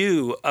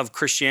view of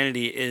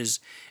Christianity is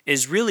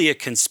really a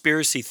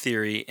conspiracy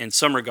theory in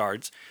some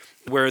regards,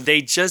 where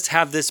they just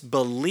have this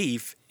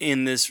belief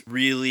in this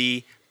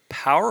really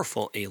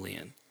powerful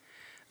alien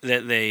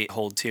that they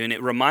hold to. And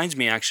it reminds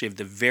me actually of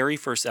the very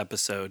first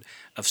episode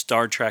of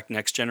Star Trek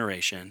Next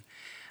Generation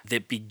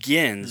that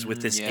begins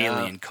with this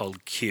alien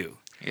called Q.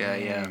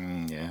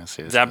 Yes.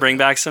 Does that bring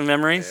back some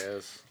memories?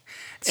 Yes.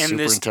 And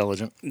Super this,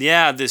 intelligent.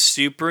 Yeah, this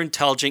super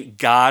intelligent,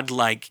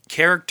 godlike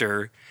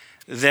character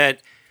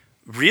that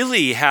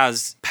really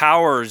has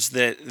powers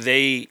that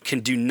they can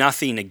do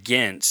nothing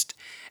against.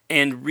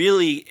 And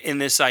really, in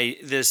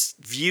this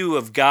view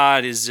of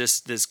God is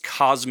just this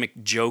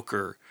cosmic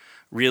joker,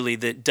 really,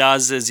 that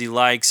does as he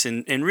likes.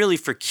 And really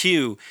for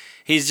Q,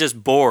 he's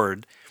just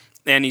bored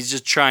and he's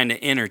just trying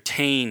to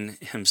entertain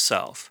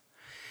himself.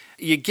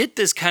 You get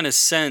this kind of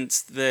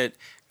sense that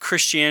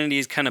Christianity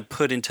is kind of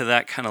put into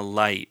that kind of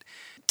light.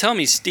 Tell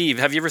me, Steve,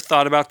 have you ever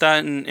thought about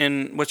that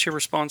and what's your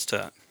response to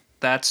that?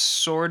 That's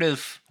sort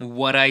of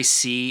what I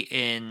see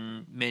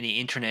in many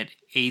internet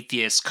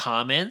atheist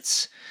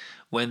comments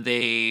when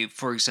they,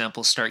 for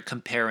example, start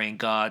comparing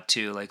God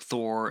to like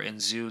Thor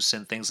and Zeus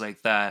and things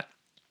like that.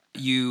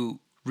 You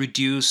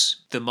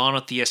reduce the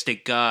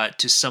monotheistic God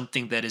to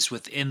something that is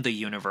within the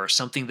universe,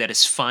 something that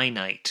is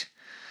finite.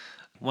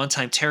 One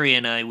time, Terry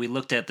and I, we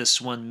looked at this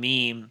one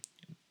meme,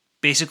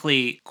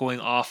 basically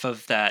going off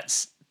of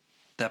that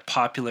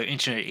popular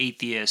internet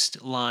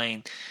atheist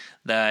line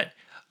that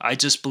I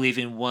just believe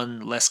in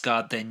one less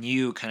God than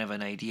you kind of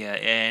an idea.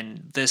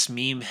 And this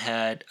meme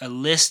had a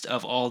list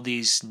of all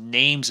these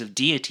names of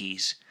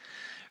deities,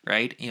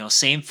 right?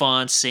 Same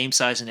font, same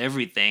size and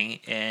everything.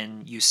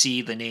 And you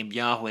see the name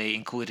Yahweh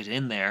included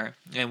in there.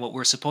 And what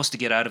we're supposed to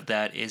get out of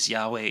that is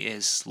Yahweh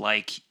is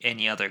like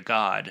any other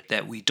God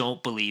that we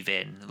don't believe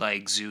in,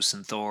 like Zeus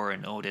and Thor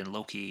and Odin,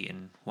 Loki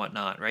and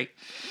whatnot, right?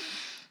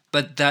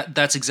 But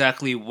that's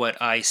exactly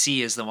what I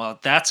see as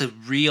that's a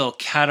real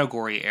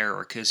category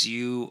error, because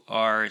you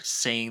are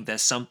saying that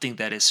something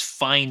that is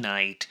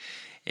finite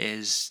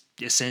is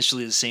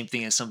essentially the same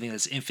thing as something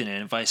that's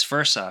infinite and vice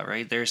versa,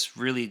 right? There's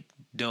really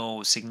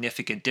no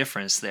significant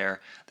difference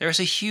there. There's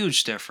a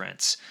huge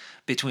difference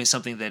between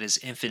something that is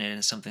infinite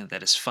and something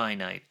that is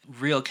finite.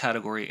 Real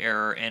category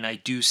error, and I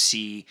do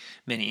see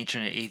many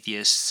internet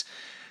atheists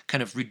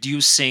kind of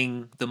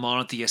reducing the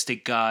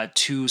monotheistic God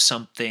to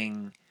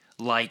something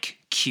like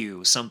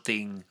Q,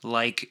 something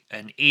like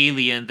an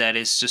alien that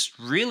is just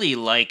really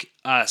like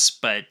us,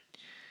 but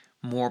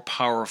more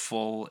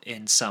powerful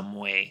in some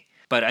way.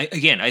 But I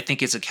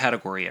think it's a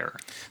category error.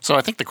 So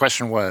I think the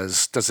question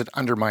was, does it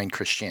undermine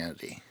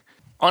Christianity?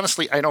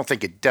 Honestly, I don't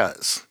think it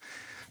does.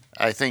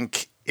 I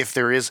think if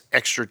there is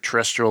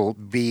extraterrestrial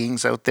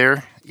beings out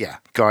there, yeah,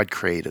 God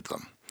created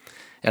them.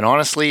 And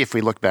honestly, if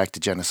we look back to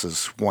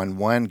Genesis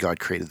 1:1, God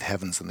created the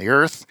heavens and the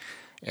earth.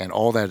 And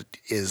all that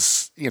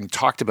is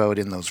talked about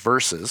in those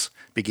verses,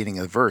 beginning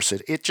of the verse,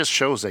 it just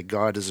shows that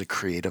God is a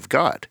creative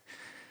God.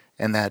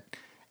 And that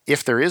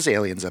if there is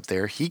aliens up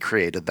there, he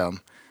created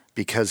them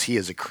because he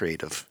is a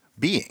creative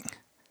being.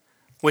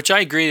 Which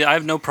I agree. I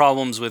have no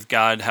problems with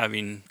God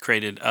having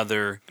created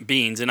other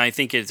beings. And I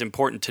think it's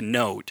important to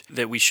note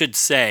that we should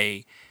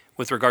say,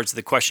 with regards to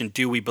the question,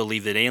 do we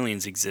believe that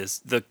aliens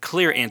exist? The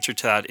clear answer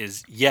to that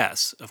is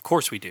yes, of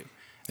course we do.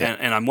 Yeah.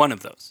 And I'm one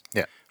of those.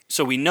 Yeah.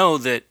 So we know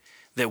that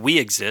we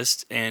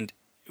exist and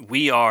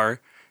we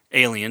are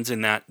aliens in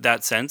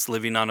that sense,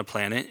 living on a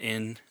planet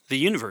in the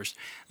universe.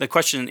 The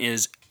question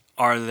is,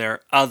 are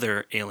there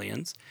other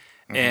aliens?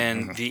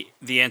 And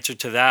the answer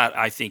to that,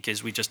 I think,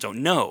 is we just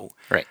don't know.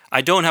 Right.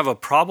 I don't have a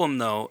problem,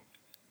 though,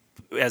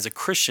 as a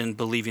Christian,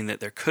 believing that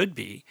there could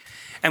be.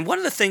 And one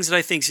of the things that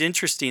I think is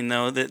interesting,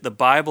 though, that the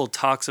Bible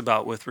talks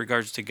about with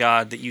regards to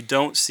God that you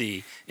don't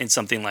see in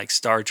something like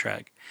Star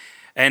Trek,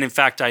 and in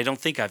fact, I don't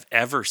think I've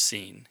ever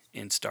seen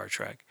in Star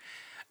Trek,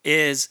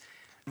 is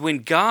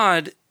when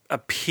God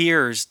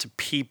appears to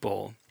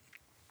people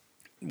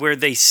where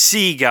they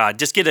see God,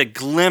 just get a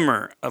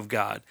glimmer of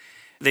God,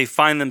 they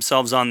find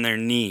themselves on their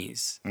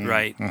knees,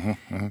 right?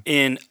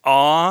 In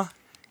awe,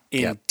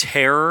 in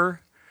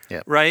terror,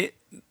 right?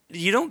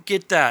 You don't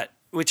get that,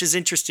 which is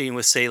interesting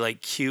with, say,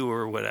 like Q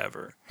or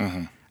whatever.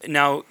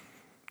 Now,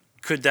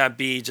 could that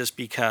be just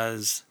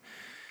because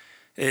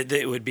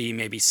it would be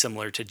maybe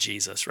similar to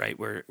Jesus, right?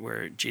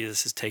 Where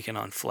Jesus has taken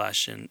on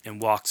flesh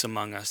and walks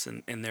among us,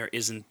 and there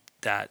isn't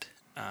that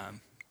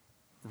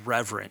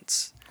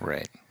reverence.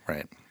 Right.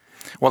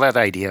 Well, that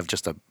idea of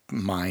just a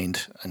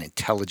mind, an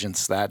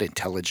intelligence, that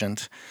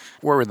intelligent,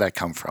 where would that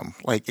come from?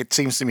 Like, it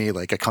seems to me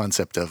like a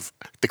concept of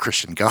the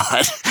Christian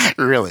God,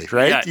 really,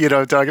 right? Yeah. You know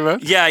what I'm talking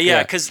about?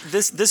 Yeah, because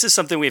this is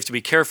something we have to be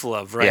careful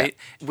of, right?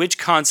 Yeah. Which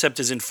concept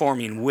is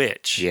informing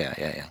which?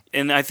 Yeah.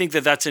 And I think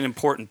that that's an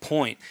important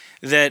point,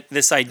 that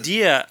this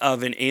idea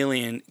of an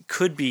alien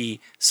could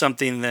be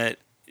something that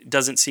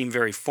doesn't seem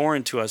very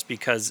foreign to us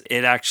because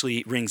it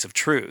actually rings of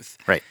truth.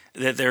 Right.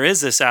 That there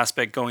is this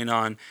aspect going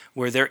on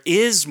where there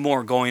is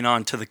more going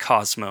on to the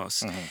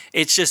cosmos.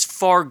 It's just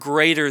far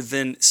greater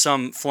than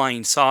some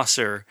flying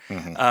saucer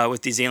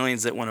with these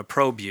aliens that want to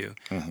probe you,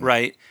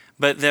 right?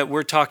 But that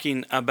we're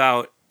talking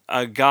about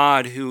a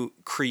God who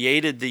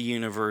created the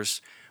universe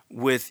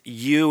with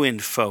you in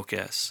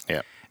focus.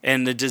 Yeah.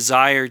 And the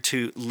desire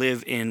to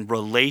live in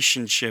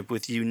relationship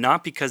with you,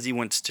 not because he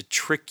wants to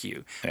trick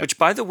you, which,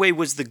 by the way,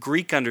 was the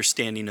Greek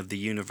understanding of the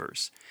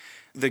universe.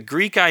 The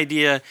Greek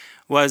idea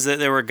was that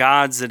there were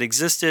gods that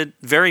existed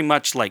very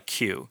much like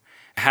Q,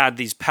 had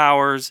these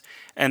powers,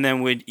 and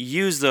then would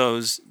use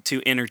those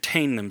to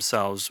entertain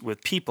themselves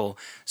with people.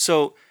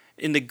 So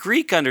in the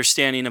Greek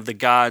understanding of the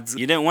gods,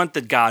 you didn't want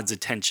the gods'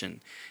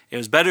 attention. It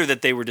was better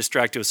that they were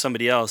distracted with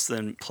somebody else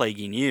than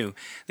plaguing you.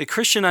 The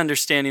Christian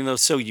understanding, though,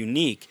 is so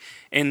unique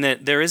in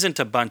that there isn't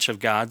a bunch of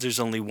gods. There's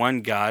only one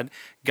God,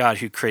 God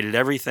who created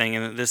everything,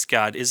 and that this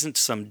God isn't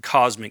some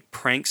cosmic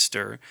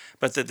prankster,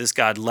 but that this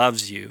God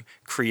loves you,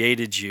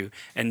 created you,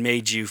 and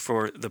made you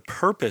for the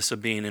purpose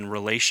of being in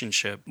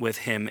relationship with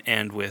him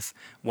and with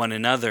one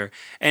another.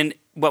 And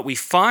what we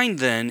find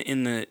then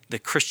in the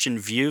Christian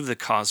view of the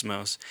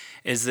cosmos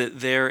is that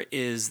there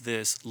is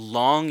this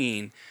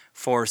longing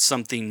for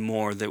something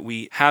more, that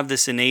we have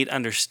this innate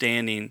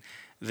understanding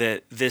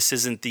that this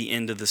isn't the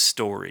end of the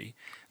story,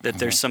 that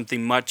there's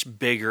something much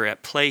bigger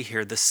at play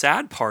here. The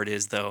sad part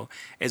is, though,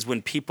 is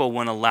when people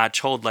want to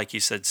latch hold, like you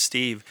said,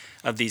 Steve,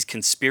 of these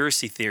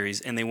conspiracy theories,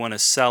 and they want to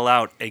sell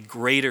out a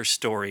greater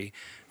story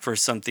for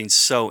something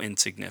so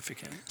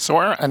insignificant. So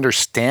our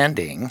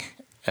understanding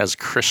as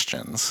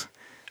Christians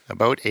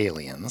about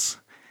aliens,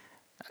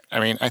 I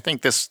mean, I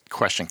think this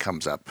question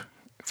comes up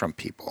from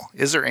people?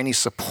 Is there any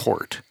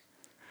support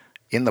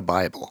in the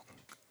Bible?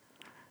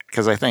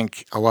 Because I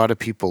think a lot of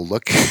people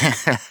look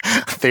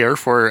there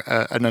for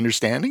an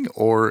understanding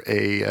or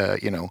they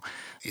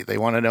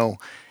want to know,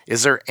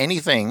 is there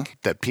anything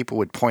that people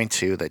would point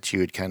to that you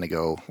would kind of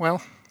go,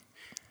 well,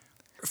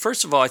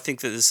 First of all, I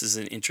think that this is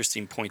an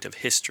interesting point of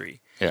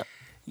history. yeah,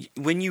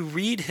 When you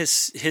read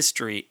his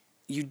history,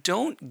 you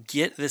don't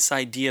get this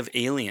idea of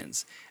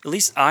aliens. At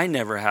least I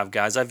never have,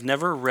 guys. I've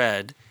never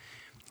read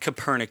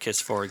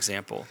Copernicus, for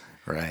example.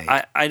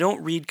 right. I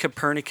don't read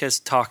Copernicus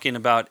talking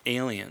about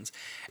aliens,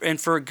 and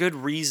for a good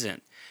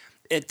reason.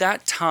 At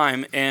that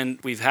time, and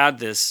we've had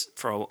this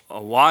for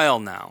a while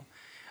now,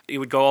 it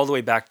would go all the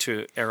way back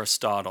to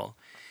Aristotle,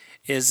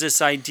 is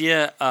this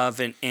idea of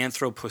an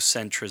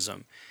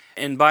anthropocentrism.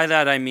 And by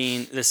that I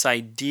mean this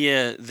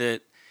idea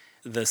that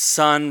the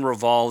sun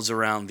revolves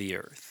around the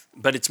earth.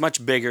 But it's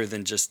much bigger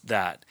than just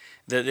that.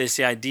 That it's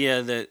the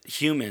idea that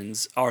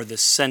humans are the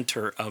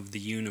center of the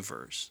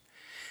universe.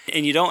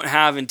 And you don't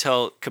have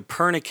until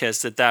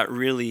Copernicus that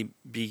really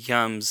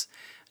becomes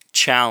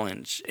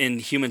challenged,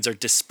 and humans are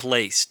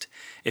displaced,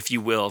 if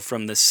you will,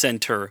 from the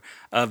center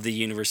of the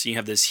universe. You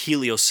have this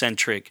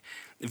heliocentric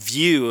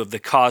view of the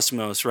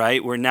cosmos,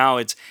 right? Where now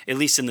it's, at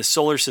least in the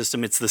solar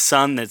system, it's the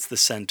sun that's the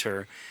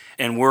center,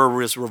 and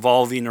we're just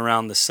revolving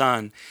around the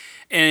sun.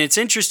 And it's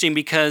interesting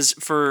because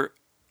for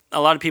a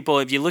lot of people,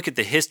 if you look at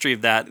the history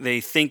of that, they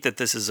think that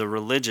this is a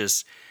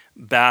religious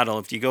battle.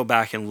 If you go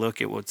back and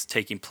look at what's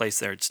taking place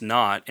there, it's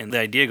not. And the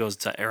idea goes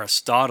to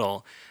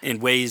Aristotle in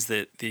ways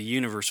that the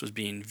universe was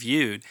being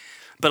viewed.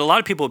 But a lot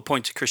of people would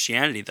point to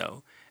Christianity,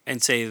 though,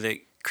 and say that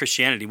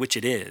Christianity, which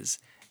it is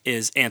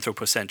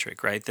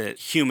anthropocentric, right?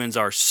 That humans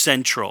are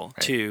central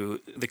to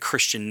the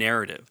Christian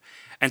narrative.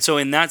 And so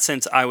in that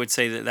sense, I would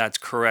say that that's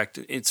correct.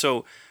 And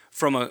so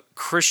from a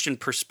Christian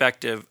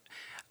perspective,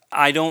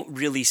 I don't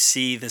really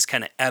see this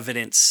kind of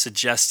evidence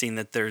suggesting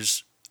that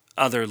there's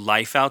other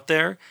life out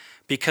there,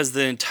 because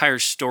the entire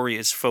story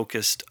is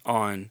focused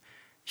on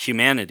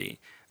humanity.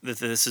 That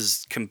this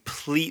is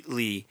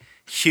completely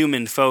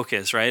human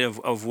focus, right?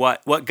 Of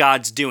what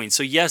God's doing.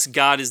 So yes,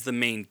 God is the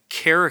main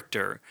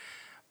character,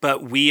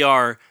 but we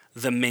are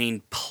the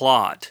main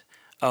plot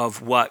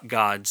of what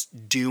God's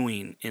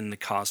doing in the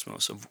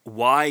cosmos, of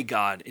why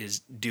God is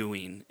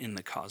doing in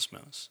the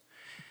cosmos.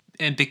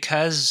 And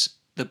because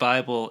the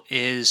Bible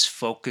is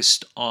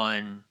focused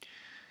on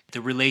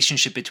the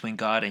relationship between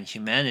God and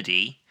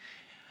humanity,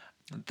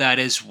 that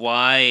is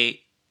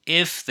why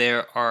if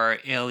there are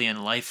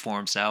alien life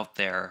forms out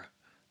there,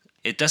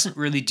 it doesn't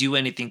really do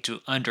anything to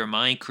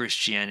undermine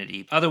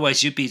Christianity.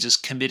 Otherwise, you'd be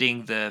just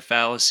committing the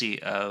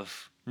fallacy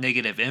of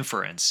negative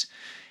inference.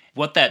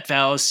 What that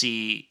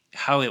fallacy,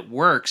 how it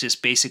works, is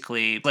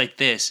basically like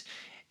this.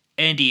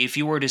 Andy, if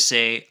you were to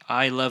say,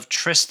 I love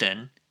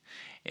Tristan,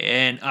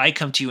 and I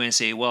come to you and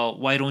say, well,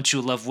 why don't you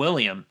love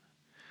William?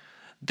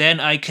 Then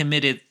I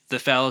committed the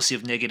fallacy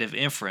of negative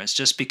inference.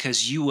 Just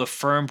because you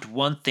affirmed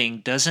one thing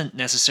doesn't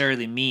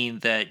necessarily mean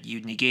that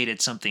you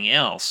negated something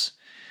else.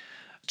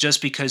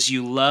 Just because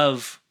you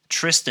love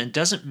Tristan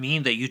doesn't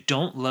mean that you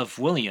don't love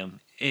William.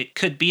 It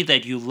could be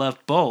that you love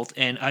both,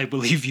 and I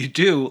believe you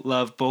do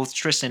love both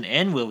Tristan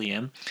and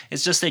William.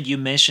 It's just that you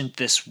mentioned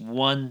this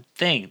one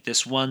thing,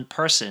 this one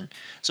person.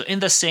 So in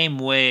the same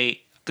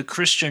way, the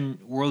Christian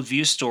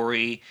worldview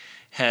story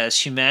has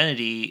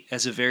humanity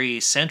as a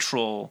very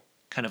central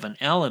kind of an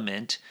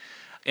element,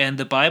 and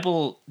the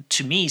Bible,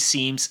 to me,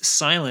 seems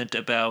silent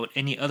about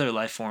any other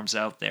life forms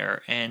out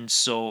there. And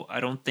so I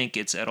don't think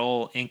it's at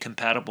all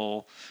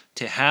incompatible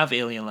to have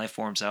alien life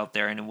forms out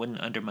there, and it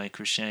wouldn't undermine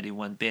Christianity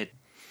one bit.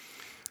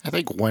 I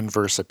think one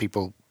verse that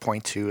people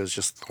point to is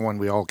just the one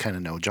we all kind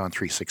of know, John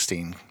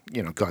 3:16,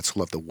 God so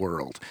loved the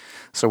world.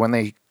 So when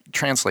they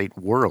translate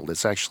world,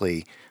 it's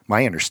actually,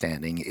 my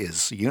understanding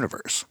is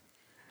universe,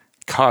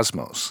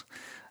 cosmos.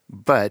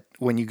 But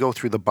when you go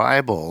through the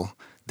Bible,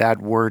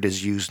 that word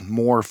is used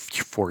more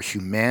for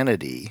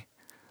humanity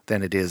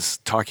than it is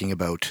talking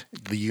about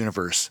the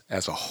universe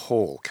as a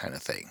whole kind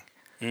of thing.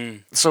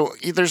 So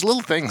there's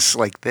little things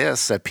like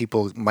this that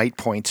people might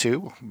point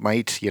to,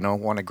 might,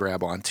 want to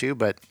grab onto,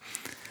 but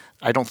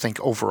I don't think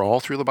overall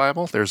through the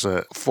Bible there's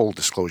a full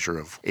disclosure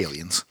of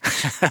aliens.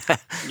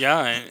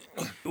 Yeah.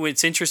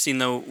 It's interesting,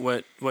 though,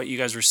 what you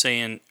guys were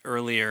saying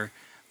earlier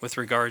with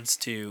regards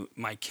to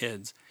my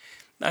kids.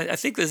 I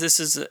think that this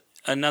is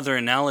another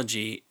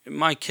analogy.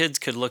 My kids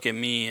could look at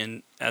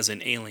me as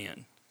an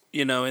alien,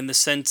 in the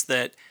sense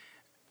that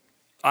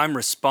I'm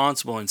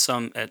responsible at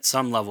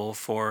some level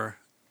for,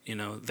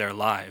 their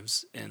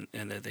lives and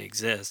that they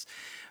exist.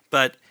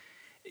 But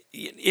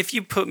if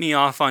you put me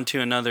off onto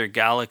another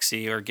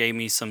galaxy or gave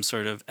me some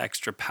sort of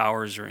extra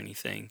powers or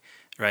anything,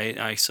 right,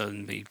 I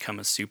suddenly become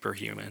a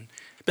superhuman.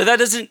 But that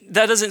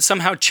doesn't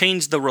somehow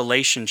change the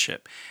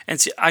relationship.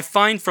 And see, I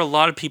find for a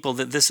lot of people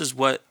that this is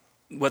what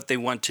they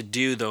want to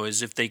do, though,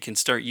 is if they can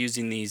start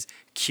using these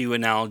Q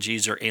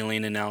analogies or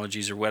alien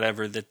analogies or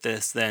whatever, that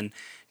this then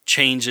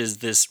changes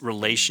this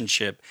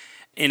relationship.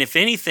 And if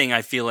anything,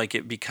 I feel like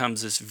it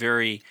becomes this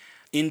very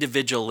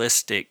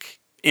individualistic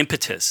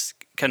impetus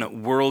kind of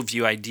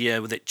worldview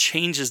idea that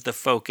changes the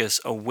focus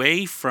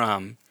away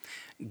from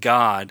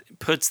God,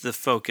 puts the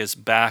focus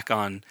back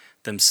on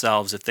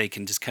themselves if they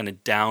can just kind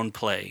of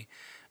downplay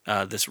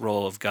this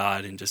role of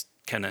God and just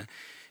kind of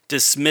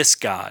dismiss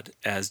God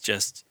as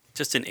just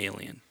an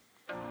alien.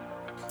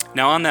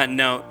 Now, on that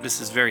note,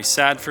 this is very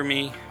sad for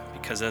me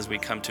because as we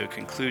come to a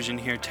conclusion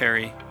here,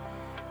 Terry,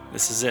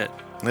 this is it.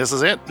 This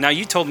is it. Now,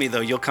 you told me, though,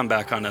 you'll come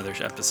back on other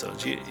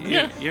episodes.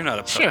 You're not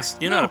opposed. Sure.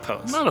 You're not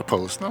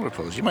opposed. Not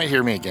opposed. You might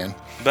hear me again.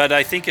 But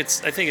I think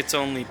it's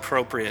only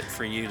appropriate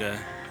for you to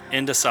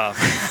end us off.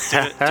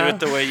 Do it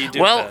the way you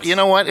do. Well, best. you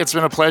know what? It's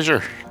been a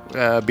pleasure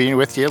being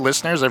with you,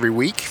 listeners, every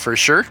week for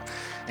sure.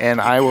 And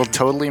I will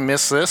totally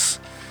miss this.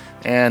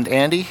 And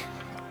Andy,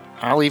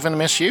 I'll even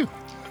miss you.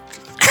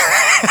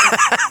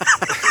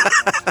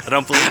 I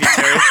don't believe you,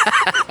 Terry.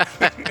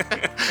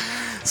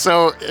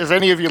 So if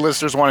any of you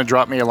listeners want to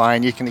drop me a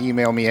line, you can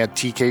email me at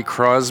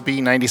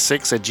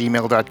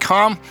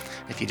tkcrosby96@gmail.com.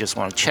 If you just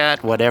want to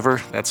chat, whatever,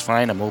 that's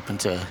fine. I'm open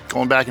to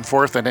going back and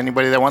forth with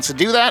anybody that wants to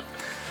do that.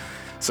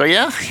 So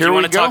yeah, here we go. You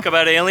want to talk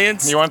about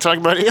aliens? You want to talk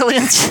about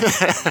aliens?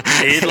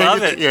 He'd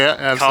love it. Yeah,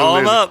 absolutely. Call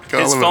him up.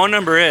 His phone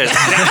number is.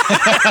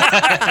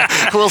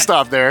 We'll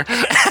stop there.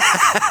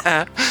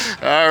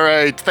 All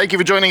right. Thank you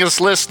for joining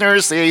us,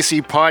 listeners. The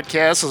AC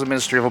Podcast is a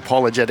Ministry of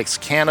Apologetics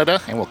Canada,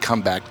 and we'll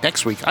come back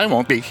next week. I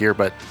won't be here,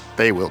 but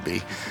they will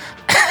be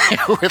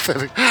with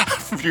a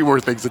few more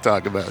things to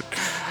talk about.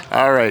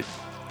 All right.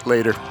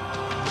 Later.